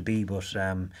turned out to be, but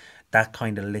that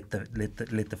kind of lit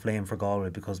the flame for Galway,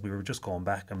 because we were just going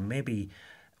back, and maybe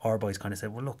our boys kind of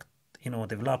said, well, look, they've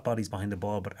a lot of bodies behind the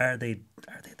ball, but are they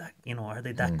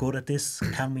that good at this?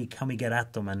 Can we get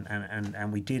at them?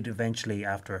 And we did eventually.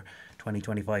 After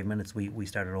 20-25 minutes, we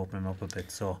started opening up a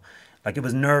bit. So, like, it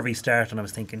was nervy start, and I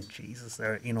was thinking, Jesus,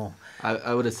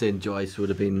 I would have said Joyce would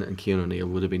have been, and Cian O'Neill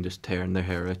would have been just tearing their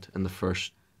hair out in the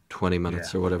first 20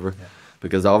 minutes or whatever,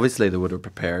 because obviously they would have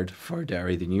prepared for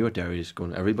Derry. They knew what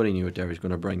everybody knew what Derry's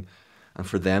going to bring, and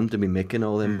for them to be making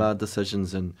all them bad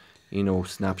decisions and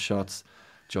snapshots,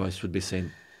 Joyce would be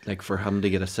saying, like, for him to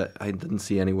get a set, I didn't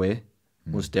see any way.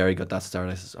 Once Derry got that start,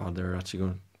 I said, oh, they're actually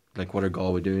going to, like, what are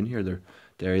Galway doing here?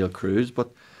 Derry will cruise.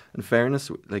 But in fairness,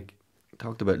 like,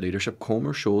 talked about leadership,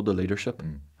 Comer showed the leadership,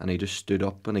 and he just stood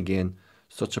up, and again,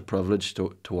 such a privilege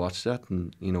to watch that,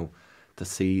 and to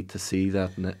see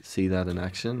that in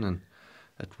action. And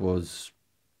it was,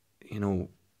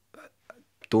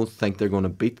 don't think they're going to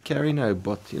beat Kerry now,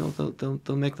 but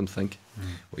they'll make them think.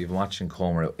 We've been watching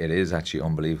Comer. It is actually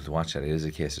unbelievable to watch that. It is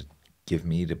a case of, give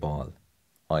me the ball,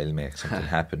 I'll make something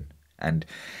happen. And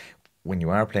when you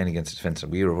are playing against a defence,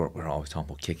 we're always talking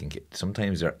about kicking.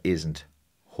 Sometimes there isn't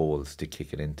holes to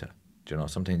kick it into.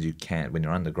 Sometimes you can't, when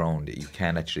you're on the ground, you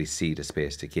can't actually see the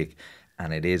space to kick,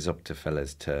 and it is up to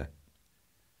fellas to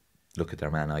look at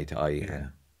their man eye to eye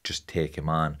and just take him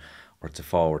on. Or it's a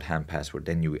forward hand pass where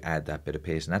then you add that bit of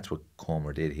pace, and that's what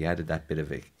Comer did. He added that bit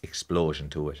of explosion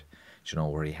to it,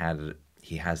 where he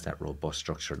has that robust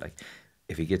structure. Like,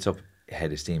 if he gets up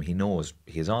ahead of steam, he knows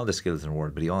he has all the skills in the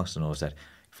world, but he also knows that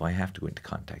if I have to go into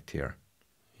contact here,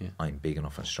 I'm big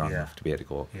enough and strong enough to be able to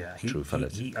go through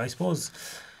fellas. I suppose,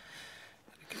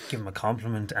 give him a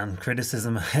compliment and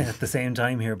criticism at the same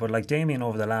time here, but like Damien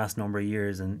over the last number of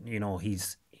years, and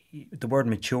the word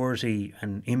maturity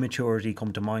and immaturity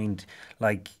come to mind.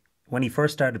 Like, when he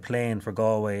first started playing for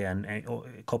Galway, and a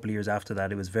couple of years after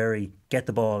that, it was very, get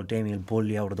the ball, Damien will bull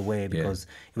you out of the way, because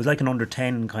it was like an under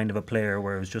 10 kind of a player,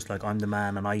 where it was just like, I'm the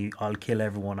man, and I'll kill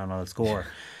everyone and I'll score.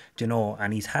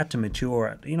 And he's had to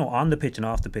mature, on the pitch and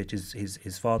off the pitch.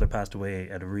 His father passed away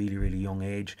at a really, really young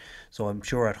age, so I'm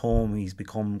sure at home he's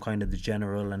become kind of the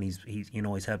general, and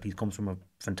he's helped. He comes from a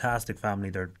fantastic family.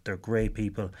 They're great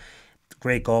people.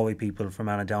 great Galway people from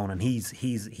Down, and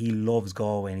he loves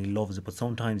Galway and he loves it, but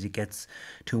sometimes it gets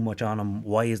too much on him.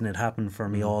 Why isn't it happening for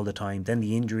me all the time? Then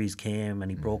the injuries came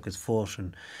and he broke his foot,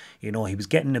 and you know, he was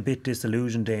getting a bit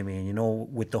disillusioned, Damien, you know,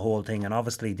 with the whole thing. And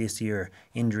obviously this year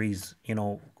injuries, you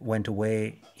know, went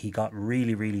away. He got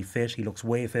really, really fit. He looks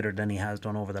way fitter than he has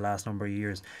done over the last number of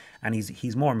years, and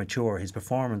he's more mature. His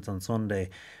performance on Sunday,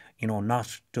 you know,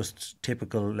 not just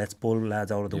typical let's bull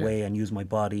lads out of the way and use my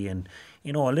body, and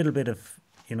you know, a little bit of,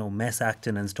 you know, mess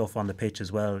acting and stuff on the pitch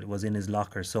as well. It was in his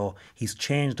locker. So he's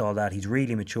changed all that. He's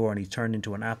really mature and he's turned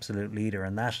into an absolute leader,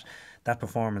 and that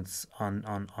performance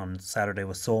on Saturday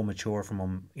was so mature from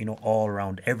him, you know, all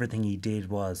around. Everything he did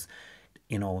was,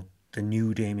 you know, the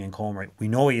new Damien Comer. We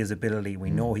know he has ability, we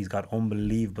know he's got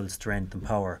unbelievable strength and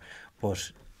power,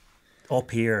 but up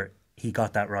here he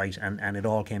got that right, and it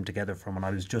all came together for him. And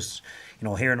I was just, you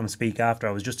know, hearing him speak after,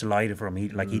 I was just delighted for him.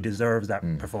 He deserves that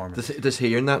performance. Just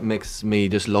hearing that makes me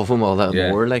just love him all that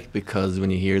more, like, because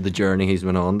when you hear the journey he's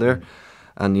been on there,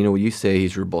 and you know, you say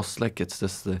he's robust, like, it's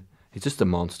just he's just a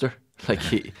monster.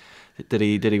 Like, did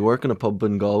he work in a pub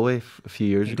in Galway a few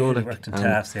years ago? He worked in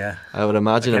Taft's, yeah. I would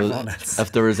imagine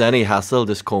if there was any hassle,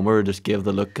 just Comer would just give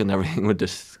the look and everything would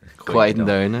just quieten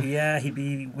down. Yeah, he'd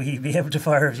be able to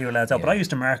fire a few lads out. But I used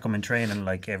to mark him in training,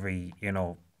 like, every, you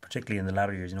know, particularly in the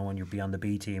latter years, you know, when you'd be on the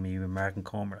B team and you were marking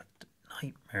Comer.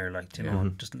 Nightmare, like, you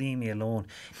know, just leave me alone.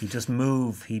 He'd just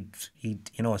move. He'd you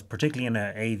know, particularly in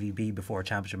a AVB before a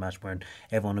championship match when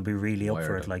everyone would be really up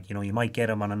for it. Like, you know, you might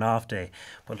get him on an off day,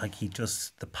 but like,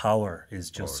 the power is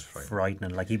just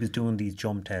frightening. Like, he was doing these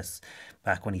jump tests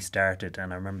back when he started,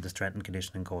 and I remember the strength and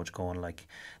conditioning coach going, like,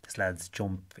 this lad's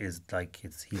jump is like,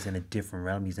 he's in a different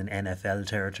realm. He's in NFL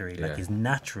territory. Like, his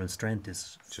natural strength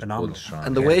is just phenomenal.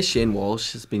 And the way Shane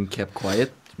Walsh has been kept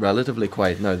quiet, relatively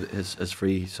quiet now, his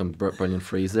free, some brilliant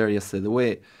frees there yesterday, the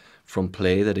way from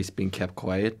play that he's been kept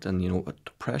quiet, and you know,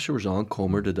 the pressure was on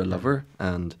Comer to deliver,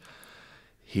 and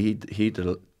he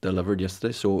delivered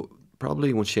yesterday. So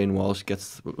probably when Shane Walsh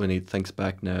when he thinks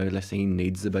back now, let's say he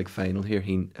needs the big final here.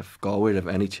 If Galway have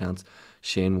any chance,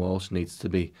 Shane Walsh needs to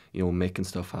be, you know, making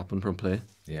stuff happen from play.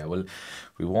 Yeah, well,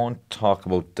 we won't talk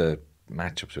about the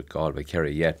matchups with Galway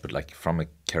Kerry yet, but like, from a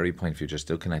Kerry point of view, just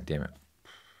looking at them,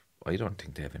 I don't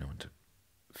think they have anyone to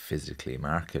physically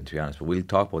mark it, to be honest. But we'll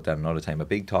talk about that another time. A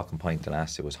big talking point the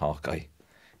last year was Hawkeye.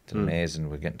 It's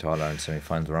amazing. We're getting to All Ireland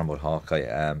semi-finals. We're on about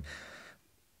Hawkeye.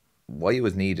 Why it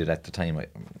was needed at the time,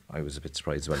 I was a bit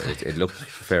surprised as well. It looked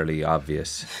fairly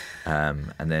obvious,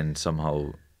 and then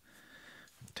somehow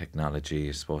technology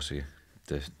is supposed to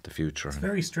be the future. It's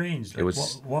very strange. Like,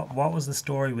 what was the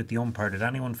story with the umpire? Did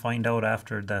anyone find out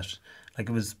after that? Like,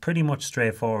 it was pretty much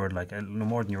straightforward. Like, no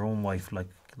more than your own wife. Like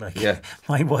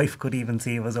my wife could even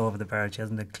see it was over the bar. She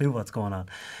hasn't a clue what's going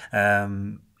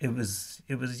on. It was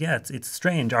it's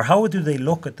strange. Or how do they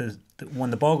look at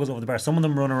when the ball goes over the bar? Some of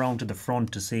them run around to the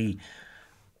front to see,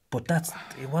 but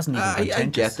it wasn't even contentious. I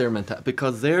get their mentality,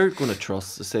 because they're going to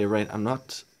trust to say, right, I'm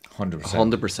not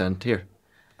 100% here.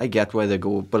 I get why they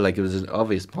go, but like, it was an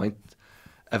obvious point.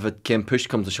 If it came push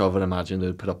comes to shove, I'd imagine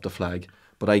they'd put up the flag.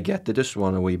 But I get they just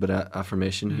want a wee bit of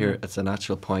affirmation here. It's a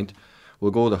natural point.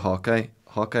 We'll go to Hawkeye.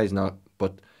 Hawkeye's not,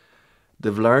 but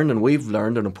they've learned, and we've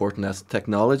learned an important lesson.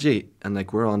 Technology, and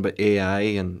like, we're on about AI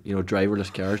and, you know,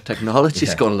 driverless cars.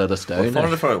 Technology's going to let us down.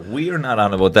 We're not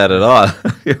on about that at all.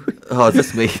 Oh,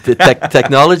 that's me. The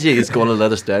technology is going to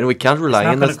let us down. We can't rely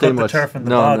on this too much.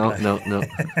 No.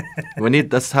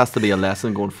 This has to be a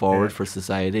lesson going forward for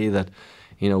society, that,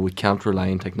 you know, we can't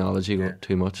rely on technology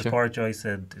too much. As poor Joyce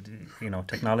said, you know,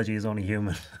 technology is only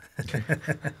human.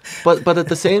 but at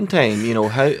the same time, you know,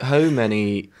 how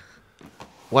many...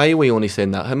 Why are we only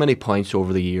saying that? How many points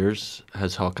over the years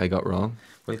has Hawkeye got wrong?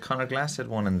 Well, Conor Glass had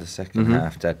one in the second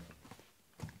half that,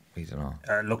 I don't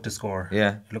know. Looked to score.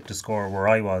 Yeah. Looked to score where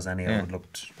I was anyhow. It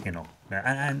looked, you know.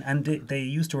 And they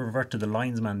used to revert to the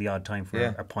linesman the odd time for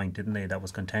a point, didn't they? That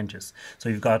was contentious. So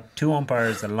you've got two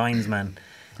umpires, a linesman,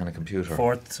 and a computer.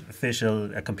 Fourth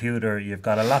official, a computer. You've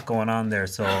got a lot going on there.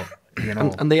 So, you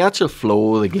know. And the actual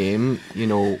flow of the game, you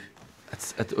know,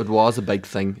 it was a big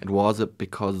thing. It was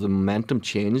because the momentum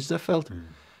changed, I felt,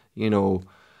 you know,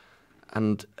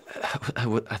 and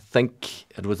I think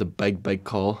it was a big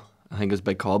call. I think it was a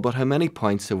big call. But how many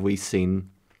points have we seen,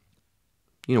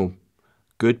 you know,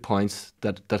 good points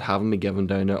that haven't been given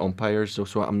down to umpires?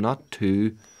 So I'm not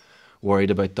too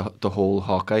worried about the whole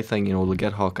Hawkeye thing. You know, we'll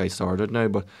get Hawkeye started now,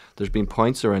 but there's been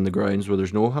points around the grounds where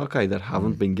there's no Hawkeye that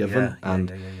haven't been given,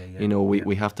 you know,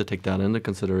 we have to take that into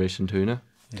consideration too now.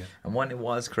 Yeah. And when it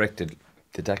was corrected,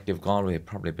 did that give Galway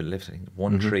probably a bit of lifting?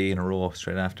 1-3 in a row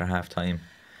straight after half time.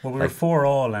 Well, we were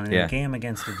 4-all, and in a game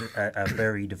against a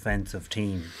very defensive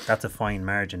team, that's a fine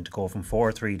margin to go from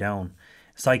 4-3 down.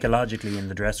 Psychologically, in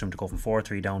the dressing room, to go from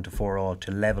 4-3 down to 4-all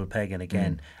to level pegging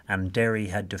again. And Derry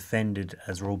had defended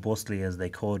as robustly as they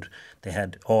could. They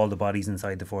had all the bodies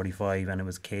inside the 45, and it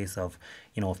was a case of,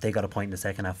 if they got a point in the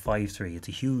second half, 5-3, it's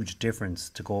a huge difference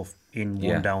to go in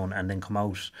one down and then come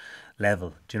out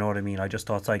level. Do you know what I mean? I just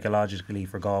thought psychologically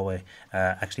for Galway,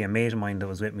 actually a mate of mine that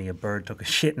was with me, a bird took a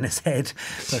shit in his head,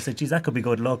 so I said, geez, that could be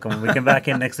good luck. And when we came back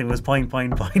in, next thing was point.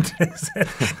 This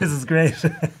is great.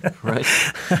 Right.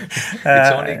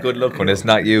 It's only good luck when it's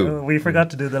not you. We forgot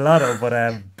to do the lotto,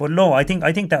 but no, I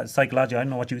think that psychologically, I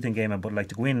don't know what you think, Eamon, but like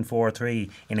to go in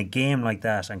 4-3 in a game like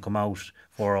that and come out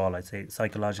 4-all, I'd say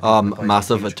psychologically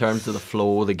massive in terms of the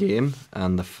flow of the game,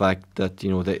 and the fact that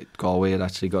that Galway had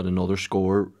actually got another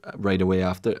score right away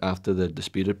after the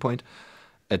disputed point.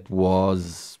 It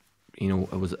was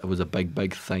it was a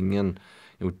big thing, and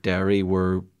Derry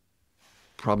were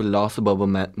probably lost a bit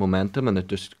of momentum, and it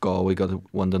just Galway got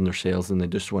wind in their sails and they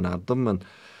just went at them. And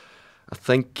I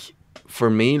think for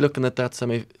me, looking at that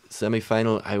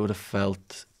semi-final, I would have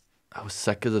felt I was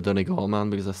sick as a Donegal man,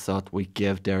 because I thought we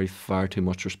gave Derry far too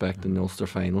much respect in the Ulster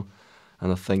final,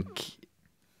 and I think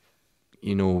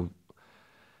you've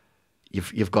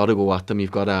got to go at them,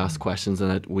 you've got to ask questions,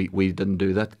 and we didn't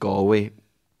do that. Galway,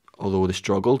 although they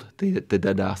struggled, they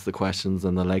did ask the questions,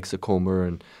 and the likes of Comer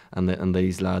and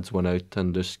these lads went out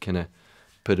and just kind of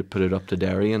put it up to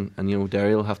Derry, and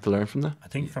Derry will have to learn from that. I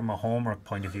think from a homework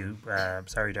point of view,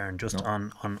 sorry Darren, just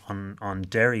on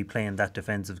Derry playing that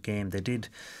defensive game, they did.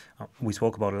 We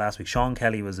spoke about it last week. Sean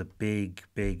Kelly was a big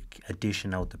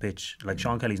addition out the pitch. Like,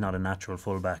 Sean Kelly's not a natural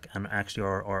fullback, and actually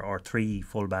our three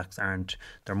fullbacks aren't.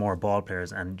 They're more ball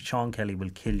players, and Sean Kelly will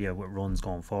kill you with runs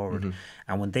going forward.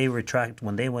 And when they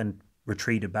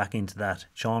retreated back into that,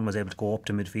 Sean was able to go up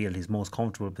to midfield, his most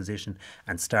comfortable position,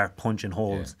 and start punching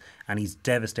holes. And he's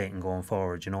devastating going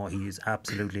forward. He is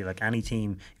absolutely, like any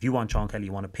team, if you want Sean Kelly,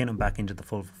 you want to pin him back into the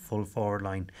full forward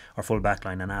line or full back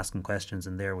line and ask him questions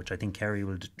in there, which I think Kerry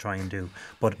will try and do.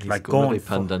 But he's like going to be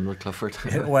pinned in with Clifford.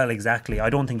 Well, exactly. I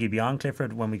don't think he'd be on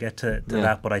Clifford when we get to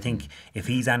that, but I think if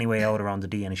he's anyway out around the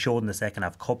D, and he showed in the second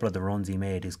half, a couple of the runs he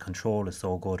made, his control is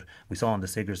so good. We saw in the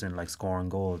Sigerson, like, scoring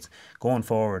goals going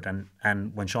forward,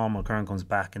 and when Sean Mulkern comes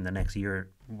back in the next year,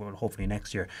 well, hopefully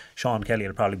next year, Sean Kelly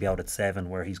will probably be out at 7,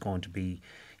 where he's going to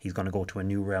go to a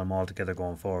new realm altogether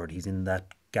going forward. He's in that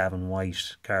Gavin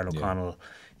White, Carl O'Connell,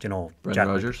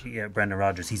 Brendan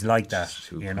Rodgers. He's like that,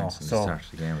 So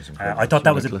I thought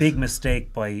that was a big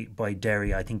mistake by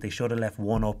Derry. I think they should have left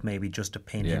one up, maybe, just to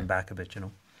pin him back a bit,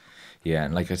 Yeah,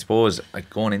 and I suppose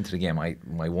going into the game,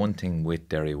 my one thing with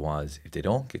Derry was, if they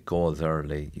don't get goals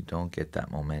early, you don't get that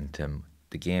momentum.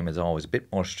 The game is always a bit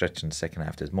more stretched in the second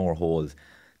half. There's more holes.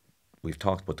 We've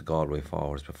talked about the Galway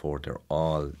forwards before.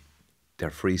 They're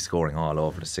free scoring all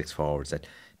over the 6 forwards, that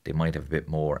they might have a bit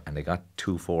more, and they got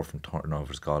 2-4 from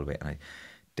turnovers, Galway. And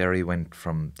Derry went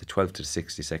from the 12th to the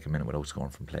 62nd minute without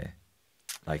scoring from play.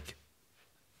 Like,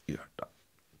 you're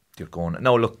going.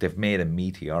 No, look, they've made a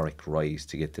meteoric rise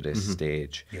to get to this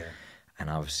stage, and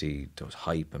obviously there was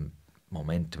hype and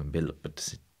momentum and build up,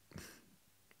 but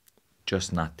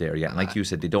just not there yet. And like you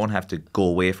said, they don't have to go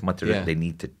away from what they're doing. They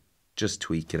need to just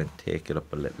tweak it and take it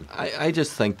up a little. I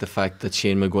just think the fact that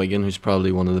Shane McGuigan, who's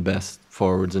probably one of the best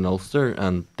forwards in Ulster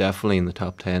and definitely in the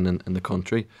top 10 in the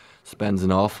country, spends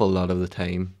an awful lot of the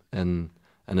time in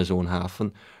his own half.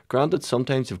 And granted,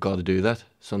 sometimes you've got to do that.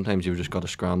 Sometimes you've just got to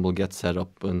scramble, get set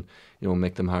up, and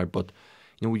make them hard. But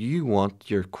you want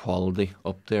your quality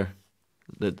up there,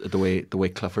 the way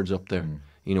Clifford's up there.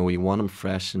 You want him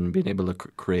fresh and being able to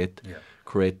create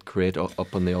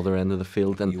up on the other end of the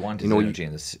field. And you want his energy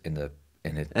in the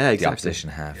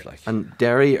opposition half. And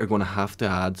Derry are going to have to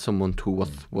add someone to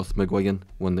with McGuigan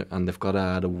and they've got to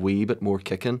add a wee bit more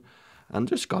kicking, and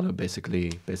just got to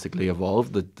basically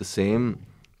evolve the same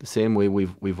way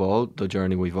the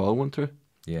journey we've all went through.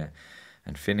 Yeah,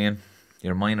 and Finian,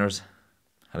 your minors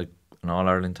had an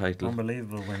All-Ireland title.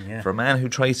 Unbelievable win, yeah. For a man who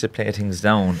tries to play things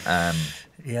down,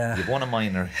 you've won a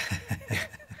minor.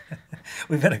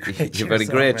 We've had a great year. You've had a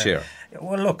great year.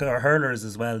 Well, look, our hurlers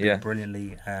as well did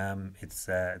brilliantly.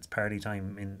 It's party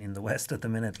time in the West at the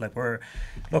minute.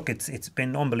 It's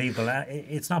been unbelievable.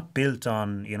 It's not built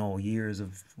on years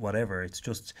of whatever. It's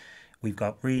just we've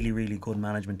got really, really good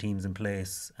management teams in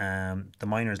place. The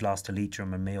minors lost to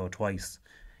Leitrim and Mayo twice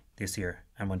this year,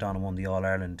 and went on and won the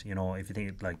All-Ireland. You know, if you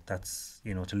think like that's,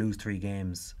 you know, to lose 3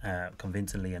 games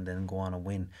convincingly and then go on and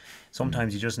win,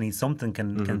 sometimes you just need something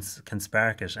can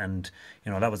spark it. And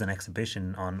you know, that was an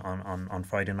exhibition on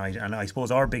Friday night. And I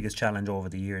suppose our biggest challenge over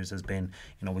the years has been,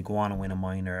 you know, we go on and win a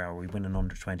minor or we win an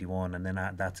under-21, and then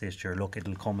that's it. Sure, look,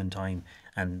 it'll come in time,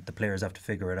 and the players have to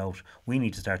figure it out. We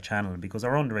need to start channeling, because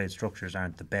our underage structures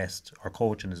aren't the best. Our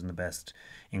coaching isn't the best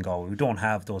in Galway. We don't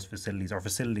have those facilities. Our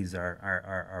facilities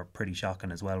are pretty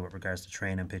shocking as well with regards to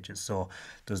training pitches. So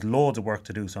there's loads of work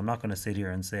to do. So I'm not going to sit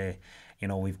here and say, you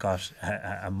know, we've got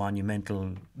a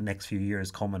monumental next few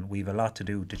years coming. We've a lot to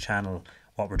do to channel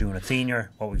what we're doing at senior,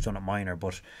 what we've done at minor.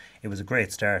 But it was a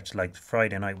great start. Like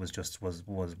Friday night was just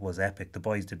was epic. The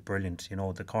boys did brilliant. You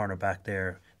know, the corner back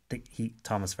there,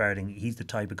 Thomas Farding, he's the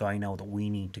type of guy now that we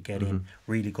need to get in.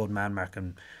 Really good man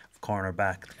marking corner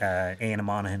back. Eamon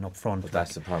Monaghan up front. But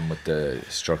that's the problem with the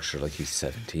structure. Like, he's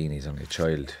 17, he's only a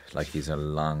child. Like, he's a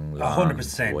long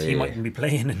 100%. way. He mightn't be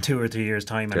playing in 2 or 3 years'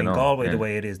 time. And in Galway, the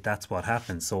way it is, that's what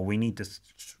happens. So we need to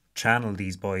channel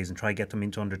these boys and try get them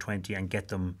into under 20 and get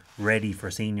them ready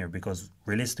for senior, because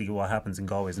realistically what happens in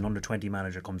Galway is an under 20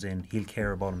 manager comes in, he'll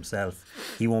care about himself.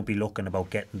 He won't be looking about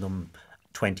getting them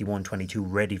 21, 22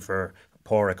 ready for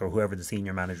Porrick or whoever the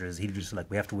senior manager is. He'll just like,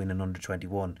 we have to win an under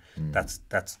 21. That's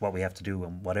what we have to do,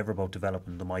 and whatever about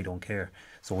developing them, I don't care.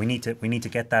 So we need to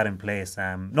get that in place.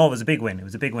 No, it was a big win.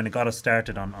 It got us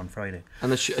started on Friday.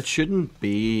 And it shouldn't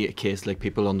be a case like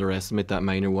people underestimate that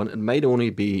minor one. It might only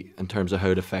be in terms of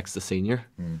how it affects the senior.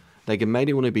 Like, it might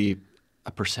only be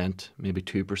 1%, maybe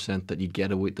 2% that you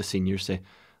get away. The seniors say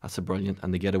that's a brilliant,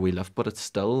 and they get a wee lift, but it's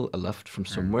still a lift from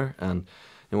somewhere. And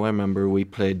you know, I remember we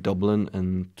played Dublin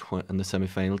in the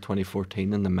semi-final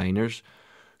 2014 in the minors,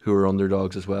 who were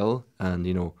underdogs as well. And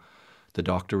you know, the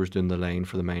doctor was doing the line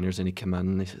for the minors, and he came in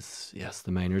and he says, "Yes,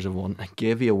 the minors have won." I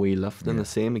gave you a wee lift, and the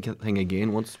same thing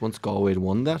again. Once Galway had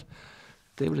won that,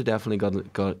 they would have definitely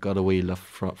got a wee lift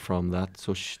from that.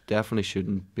 So definitely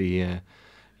shouldn't be,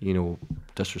 you know,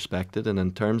 disrespected. And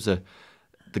in terms of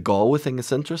the Galway thing,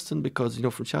 it's interesting because, you know,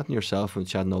 from chatting yourself and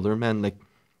chatting other men, like,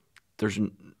 there's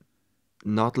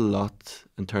not a lot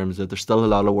in terms of, there's still a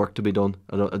lot of work to be done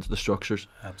at the structures.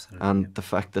 Absolutely. And the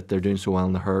fact that they're doing so well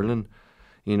in the hurling,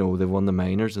 you know, they've won the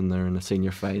minors and they're in the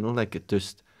senior final, like, it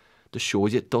just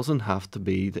shows you it doesn't have to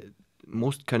be that.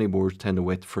 Most county boards tend to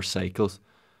wait for cycles.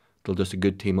 They'll just, a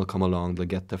good team will come along, they'll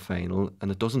get the final, and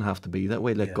it doesn't have to be that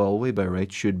way. Like, Galway by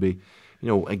right should be, you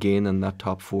know, again in that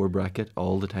top 4 bracket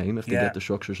all the time if they get the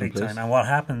structures in place. Time. And what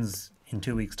happens in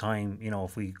 2 weeks' time, you know,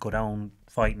 if we go down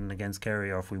fighting against Kerry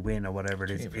or if we win or whatever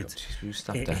it is,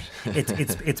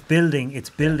 it's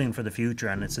building for the future,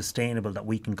 and it's sustainable that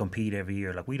we can compete every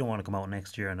year. Like, we don't want to come out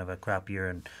next year and have a crap year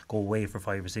and go away for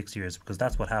 5 or 6 years, because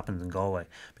that's what happens in Galway,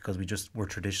 because we're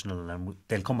traditional, and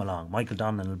they'll come along. Michael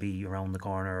Donlan will be around the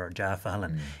corner, or Jeff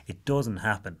Allen. It doesn't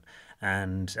happen,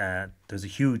 and there's a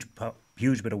huge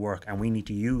bit of work, and we need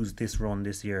to use this run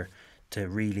this year to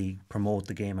really promote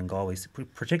the game in Galway,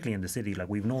 particularly in the city. Like,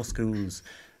 we've no schools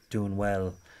doing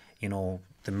well. You know,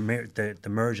 the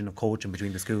merging of coaching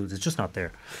between the schools is just not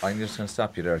there. I'm just going to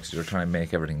stop you there because you're trying to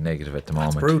make everything negative at the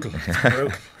moment. It's brutal.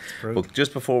 It's brutal. But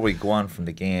just before we go on from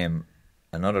the game,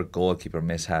 another goalkeeper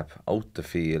mishap out the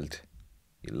field.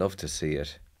 You love to see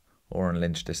it. Oren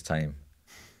Lynch this time.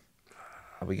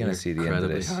 Are we going to see the end of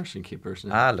this? Harsh on keepers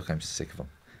now. Ah, look, I'm sick of him.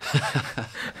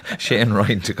 Shane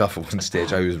Ryan took off at one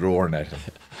stage. I was roaring at him.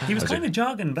 He was kind of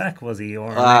jogging back, was he?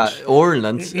 Oren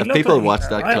Lynch. If people watch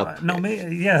that clip,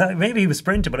 maybe he was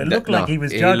sprinting, but it looked like he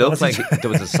was jogging. He looked like there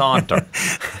was a saunter.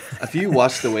 If you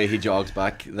watch the way he jogs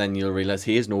back, then you'll realise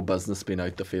he has no business being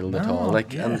out the field at all.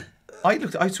 Like,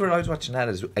 I swear I was watching that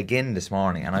again this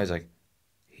morning, and I was like,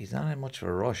 he's not in much of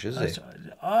a rush, is he?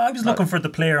 I was looking for the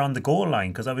player on the goal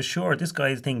line, because I was sure this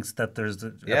guy thinks that there's a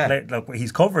player, like,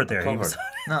 he's covered there.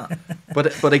 No.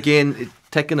 But again,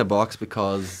 ticking a box,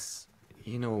 because,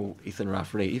 you know, Ethan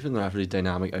Rafferty's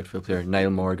dynamic outfield player.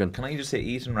 Niall Morgan. Can I just say,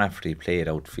 Ethan Rafferty played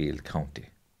outfield county.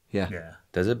 Yeah.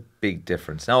 There's a big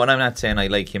difference. Now, and I'm not saying I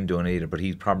like him doing it either, but he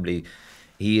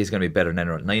is going to be better than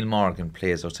anyone. Niall Morgan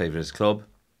plays outside of his club.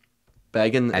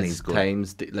 Begging is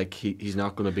times, like, he's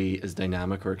not going to be as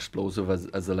dynamic or explosive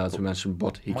as the lads we mentioned,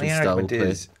 but he can still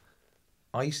play.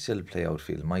 I still play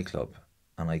outfield in my club,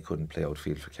 and I couldn't play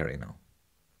outfield for Kerry now.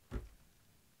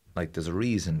 Like, there's a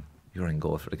reason you're in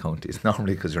goal for the county. It's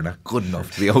normally because you're not good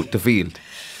enough to be out the field.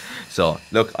 So,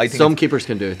 look, I think some keepers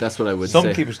can do it. That's what I would say.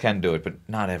 Some keepers can do it, but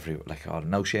not everyone. Like,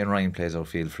 now Shane Ryan plays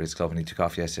outfield for his club, and he took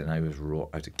off yesterday, and I was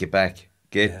I had to get back.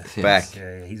 Get back.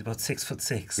 Yeah, he's about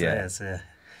 6'6". Yeah. Yes,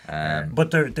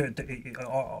 But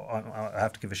I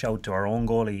have to give a shout to our own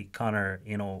goalie, Connor.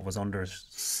 You know, was under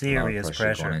serious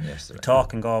pressure.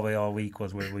 Talk in Galway all week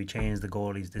was where we changed the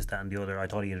goalies, this, that, and the other. I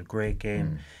thought he had a great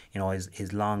game. You know,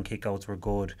 his long kickouts were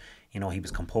good. You know, he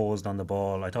was composed on the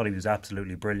ball. I thought he was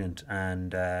absolutely brilliant.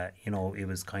 And you know, it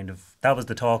was kind of, that was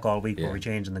the talk all week, where we're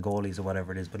changing the goalies or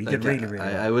whatever it is. But he did really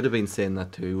well. I would have been saying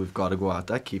that too. We've got to go at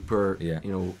that keeper. You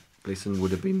know, Gleeson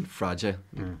would have been fragile.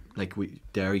 Like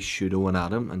Derry should have went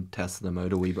at him and tested him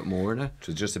out a wee bit more now. It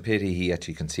was just a pity he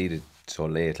actually conceded so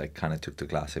late. Like, kind of took the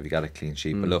glass if he got a clean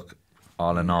sheet. But look,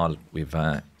 all in all, we've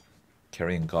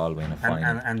Kerry and Galway in a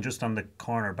final. And just on the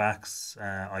corner backs,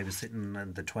 I was sitting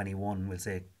in the 21. We'll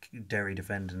say Derry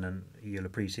defending, and you'll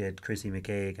appreciate Chrissy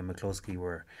McCaig and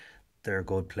McCluskey they're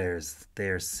good players.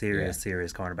 They're serious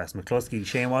cornerbacks. McCluskey,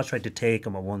 Shane Walsh tried to take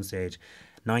him at one stage.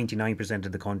 99%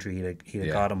 of the country he'd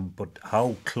have got him, but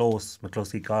how close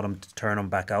McCluskey got him to turn him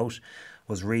back out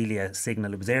was really a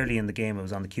signal. It was early in the game. It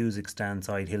was on the Cusick stand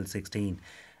side, Hill 16,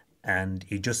 and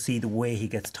you just see the way he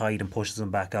gets tied and pushes him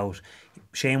back out.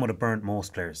 Shane would have burnt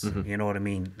most players. You know what I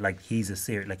mean? Like, he's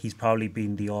he's probably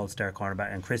been the all-star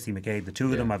cornerback, and Chrissy McCaig, the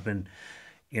two of them have been,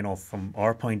 you know, from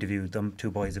our point of view, them two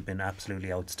boys have been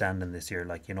absolutely outstanding this year.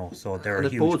 Like, you know, so they're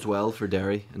and huge. It bodes well for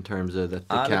Derry in terms of that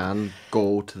they can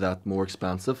go to that more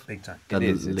expansive. Big time. It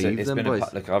is. It's been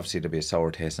like, obviously there'll be a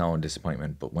sour taste now and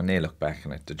disappointment, but when they look back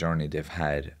on it, the journey they've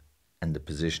had and the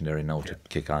position they're in now to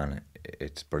kick on,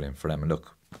 it's brilliant for them. And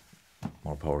look,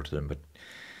 more power to them. But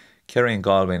Kerry and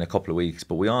Galway in a couple of weeks.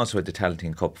 But we also had the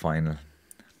Tailteann Cup final.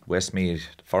 Westmeath,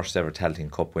 the first ever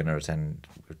Tailteann Cup winners, and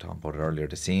we were talking about it earlier,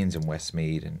 the scenes in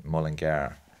Westmeath and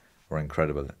Mullingar were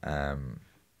incredible.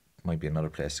 Might be another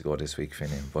place to go this week,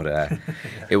 Finian, but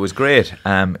it was great.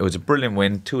 It was a brilliant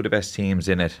win, two of the best teams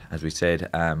in it, as we said.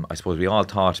 I suppose we all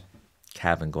thought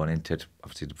Cavan going into it,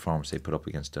 obviously the performance they put up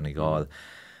against Donegal,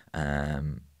 but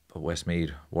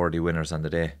Westmeath, worthy winners on the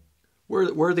day.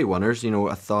 Worthy winners, you know.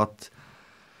 I thought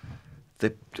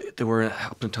they were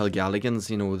up until Galligan's,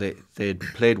 you know, they'd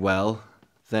played well.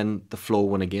 Then the flow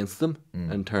went against them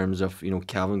in terms of, you know,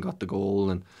 Cavan got the goal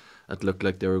and it looked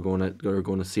like they were going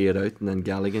to see it out, and then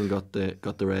Galligan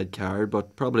got the red card.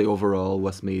 But probably overall,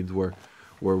 Westmeath were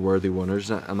worthy winners.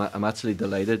 I'm actually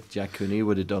delighted. Jack Cooney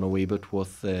would have done a wee bit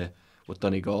with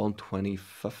Donegal in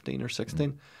 2015 or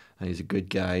 16, and he's a good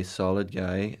guy, solid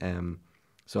guy.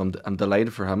 So I'm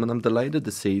delighted for him, and I'm delighted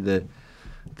to see the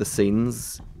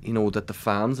scenes, you know, that the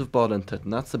fans have bought into it,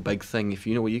 and that's the big thing. If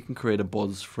you can create a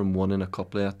buzz from winning a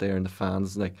couple out there, and the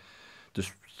fans like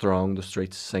just throng the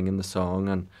streets singing the song,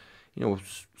 and you know,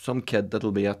 some kid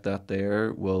that'll be at that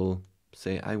there will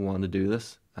say, I want to do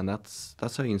this, and that's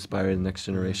how you inspire the next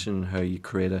generation, how you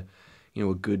create a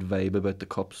good vibe about the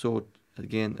cup. So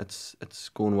again, it's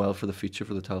going well for the future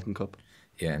for the Tailteann Cup.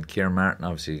 Yeah, and Kieran Martin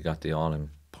obviously got the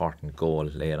all-important goal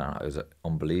later on. It was an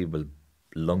unbelievable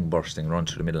lung-bursting run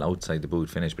through the middle outside the boot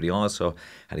finish, but he also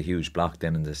had a huge block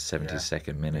then in the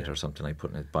 72nd minute or something, like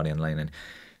putting his body on line, and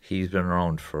he's been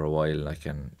around for a while, like,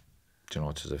 and you know,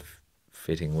 it's just a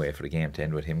fitting way for the game to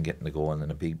end with him getting the goal and then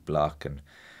a big block. And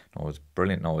it was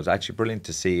brilliant. No, it was actually brilliant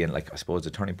to see, and like, I suppose the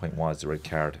turning point was the red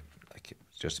card. Like, it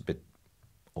was just a bit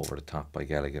over the top by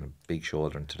Galligan, a big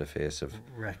shoulder into the face of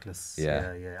reckless.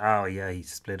 Yeah. Oh yeah, he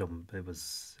split him. It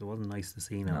wasn't nice to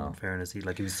see now. In fairness, he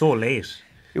was so late.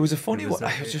 It was a funny one.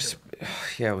 It was just,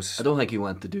 it was. I don't think he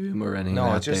went to do him or anything. No,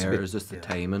 like it was just the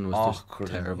timing was just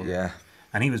terrible. Yeah.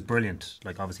 And he was brilliant.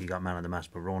 Like, obviously he got man of the match,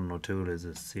 but Ronan O'Toole is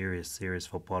a serious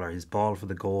footballer. His ball for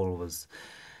the goal was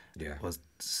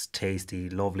tasty,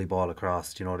 lovely ball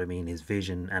across. Do you know what I mean? His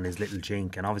vision and his little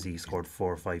jink, and obviously he scored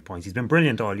 4 or 5 points. He's been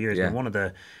brilliant all year. He's been one of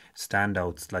the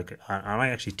standouts. Like, and I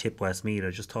actually tip Westmeath.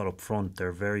 I just thought up front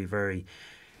they're very, very,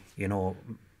 you know,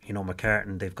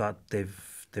 McCartan.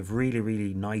 They've really,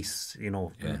 really nice,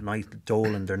 nice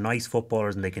Dolan. They're nice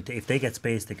footballers, and they can if they get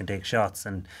space, they can take shots.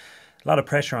 And a lot of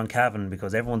pressure on Cavan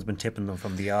because everyone's been tipping them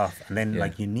from the off, and then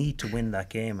like, you need to win that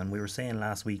game. And we were saying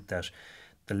last week that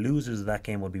the losers of that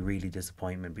game would be really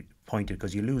disappointed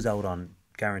because you lose out on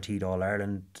guaranteed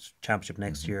All-Ireland championship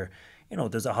next year. You know,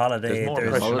 there's a holiday. There's more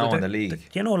pressure now in the league.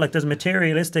 You know, like, there's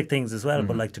materialistic things as well,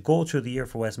 but like, to go through the year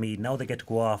for Westmeath, now they get to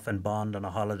go off and bond on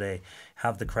a holiday,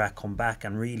 have the crack, come back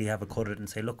and really have a cut at it and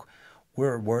say, look,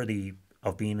 we're worthy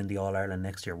of being in the All-Ireland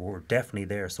next year. We're definitely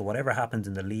there. So whatever happens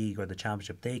in the league or the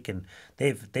championship,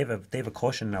 they've a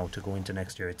cushion now to go into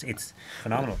next year. It's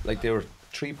phenomenal. Like, they were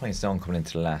 3 points down coming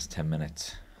into the last 10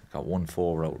 minutes. Got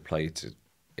 1-4 out of play.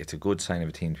 It's a good sign of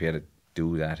a team to be able to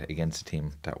do that against a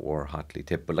team that were hotly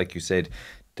tipped. But like you said,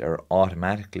 they're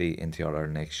automatically into the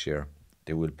All-Ireland next year.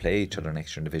 They will play each other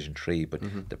next year in Division 3,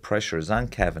 but the pressure is on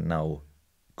Cavan now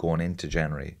going into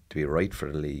January to be right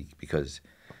for the league, because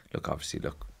obviously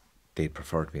they'd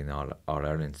prefer to be in the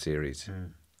All-Ireland series.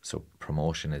 So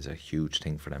promotion is a huge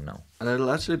thing for them now. And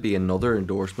it'll actually be another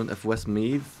endorsement if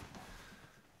Westmeath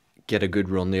get a good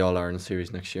run the All-Ireland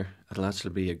series next year. It'll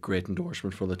actually be a great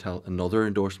endorsement for another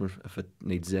endorsement if it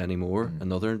needs any more.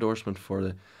 Another endorsement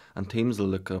for and teams will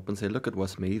look up and say, look at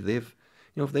Westmeath. They've,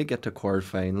 if they get to quarter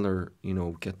final or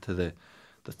get to the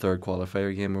third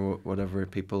qualifier game or whatever,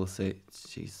 people say,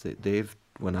 geez, they've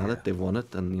won at it, they've won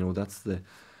it, and that's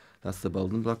the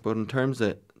building block. But in terms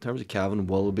of Cavan,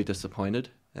 will be disappointed.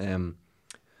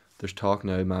 There's talk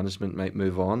now management might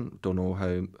move on. Don't know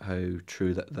how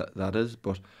true that is,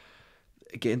 but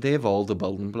again, they have all the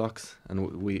building blocks,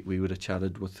 and we would have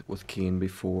chatted with Keane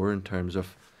before in terms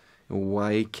of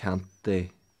why can't they?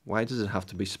 Why does it have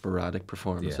to be sporadic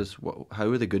performances? Yeah.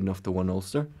 How are they good enough to win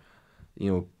Ulster?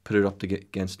 Put it up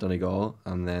against Donegal,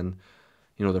 and then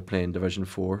they're playing Division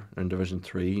 4 and Division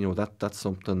 3. That's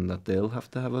something that they'll have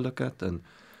to have a look at, and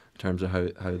in terms of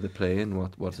how they play and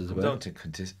what is about. Down to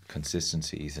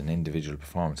consistencies and individual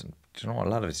performance, and a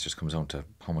lot of it just comes down to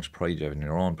how much pride you have in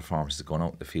your own performances going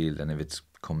out in the field, and if it's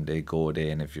come day, go day,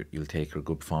 and if you'll take your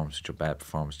good performance with your bad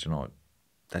performance,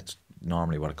 that's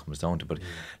normally what it comes down to. But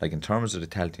like in terms of the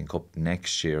Tailteann Cup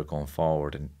next year going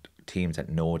forward, and teams that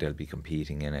know they'll be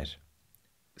competing in it,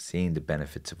 seeing the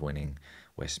benefits of winning,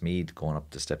 Westmeath going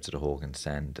up the steps of the Hogan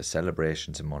Stand, the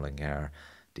celebrations in Mullingar,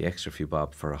 the extra few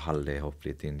bob for a holiday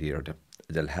hopefully at the end of the year,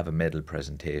 they'll have a medal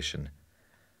presentation.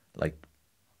 Like,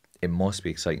 it must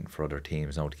be exciting for other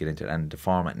teams now to get into it, and the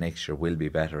format next year will be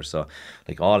better. So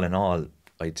like all in all,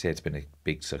 I'd say it's been a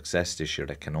big success this year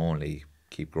that can only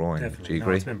keep growing. Definitely. Do you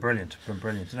agree? It's been brilliant.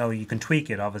 You can tweak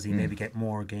it, obviously, maybe get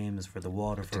more games for the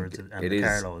Waterfords and the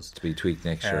Carlows. To be tweaked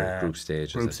next year, group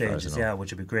stages. Group stages,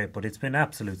 which would be great. But it's been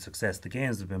absolute success. The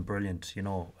games have been brilliant,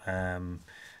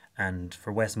 and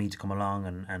for Westmeath to come along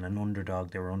and an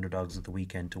underdog, they were underdogs at the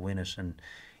weekend to win it, and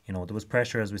there was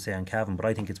pressure, as we say, on Cavan, but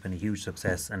I think it's been a huge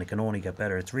success and it can only get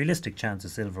better. It's a realistic chance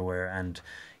of silverware, and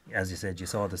as you said, you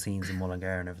saw the scenes in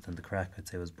Mullingar and everything, the crack, I'd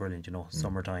say, was brilliant,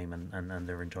 summertime, and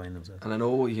they're enjoying themselves. And I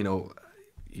know,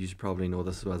 you should probably know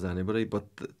this as well as anybody, but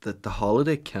the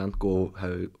holiday can't go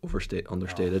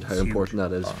understated how important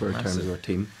that is in terms of our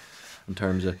team, in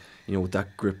terms of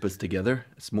that group is together.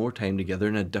 It's more time together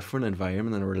in a different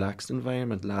environment, in a relaxed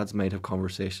environment. Lads might have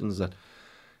conversations that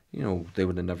they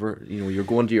would have never, you're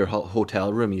going to your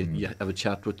hotel room, you have a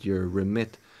chat with your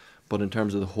roommate, but in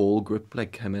terms of the whole group,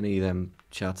 like, how many of them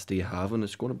chats do you have? And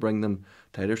it's going to bring them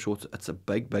tighter. So it's a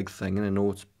big thing, and I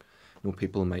know it's,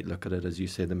 people might look at it as you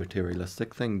say the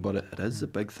materialistic thing, but it is a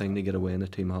big thing to get away on a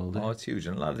team holiday. Oh, it's huge,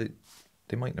 and a lot of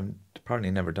they might have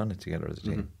probably never done it together as a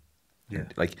team. Yeah,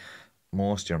 like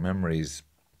most of your memories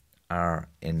are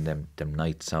in them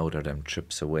nights out or them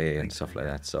trips away and stuff like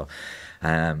that. So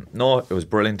no, it was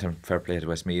brilliant, and fair play to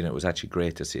Westmeath, and it was actually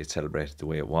great to see it celebrated the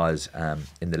way it was.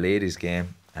 In the ladies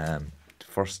game, it'd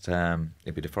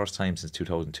be the first time since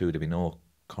 2002 there'd be no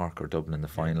Cork or Dublin in the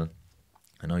final.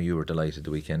 I know you were delighted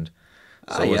the weekend.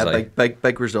 So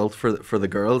big result for the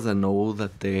girls. I know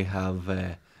that they have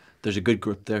there's a good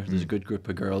group there. There's a good group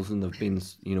of girls, and they've been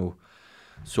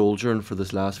soldiering for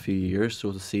this last few years,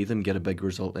 so to see them get a big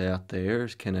result out there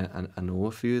is kind of, I know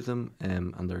a few of them,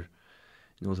 and they're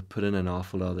they put in an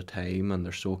awful lot of time, and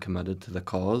they're so committed to the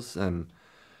cause,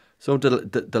 so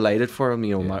delighted for him.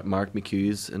 Mark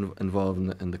McGee's involved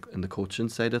in the coaching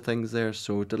side of things there,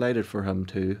 so delighted for him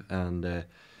too, and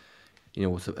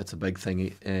it's a big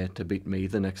thing to beat me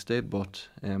the next day, but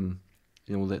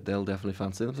they'll definitely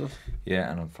fancy themselves.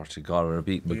 Yeah, and unfortunately Galway were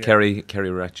beaten. But Kerry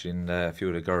were actually, and a few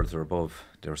of the girls were above.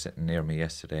 They were sitting near me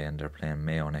yesterday, and they're playing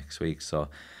Mayo next week. So,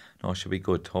 no, it should be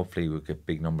good. Hopefully we'll get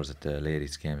big numbers at the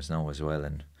ladies' games now as well,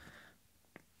 and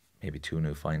maybe 2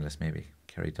 new finalists, maybe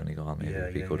Kerry Donegal, maybe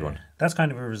it'd be a good one. That's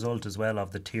kind of a result as well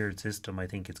of the tiered system. I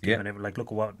think it's given look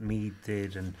at what Meath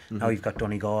did, and now you've got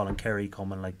Donegal and Kerry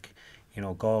coming.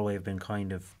 Galway have been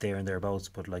kind of there and thereabouts,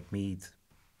 but Meath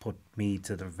put Meath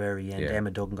to the very end.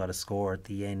 Emma Duggan got a score at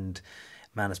the end.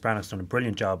 Manus Brannock's done a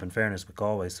brilliant job, in fairness, with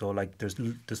Galway. So there's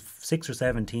 6 or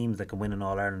 7 teams that can win in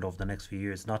All Ireland over the next few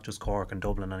years. Not just Cork and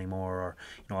Dublin anymore, or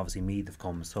obviously Meath have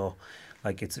come. So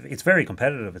it's very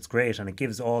competitive. It's great, and it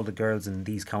gives all the girls in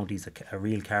these counties a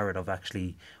real carrot of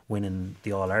actually winning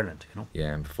the All Ireland.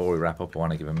 Yeah, and before we wrap up, I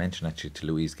want to give a mention actually to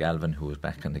Louise Galvin, who was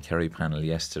back on the Kerry panel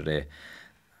yesterday,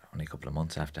 only a couple of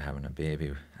months after having a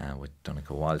baby with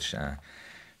Donegal Walsh.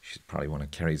 She's probably one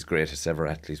of Kerry's greatest ever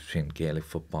athletes between Gaelic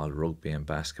football, rugby and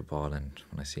basketball, and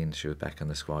when I seen she was back in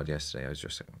the squad yesterday, I was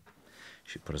just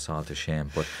she put us all to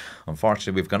shame. But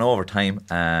unfortunately we've gone over time.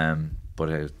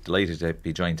 But delighted to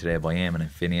be joined today by Eamon and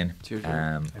Finian. Cheers,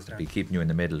 Be keeping you in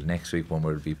the middle next week when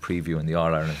we'll be previewing the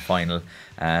All-Ireland final.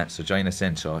 So join us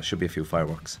in, so it should be a few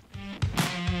fireworks.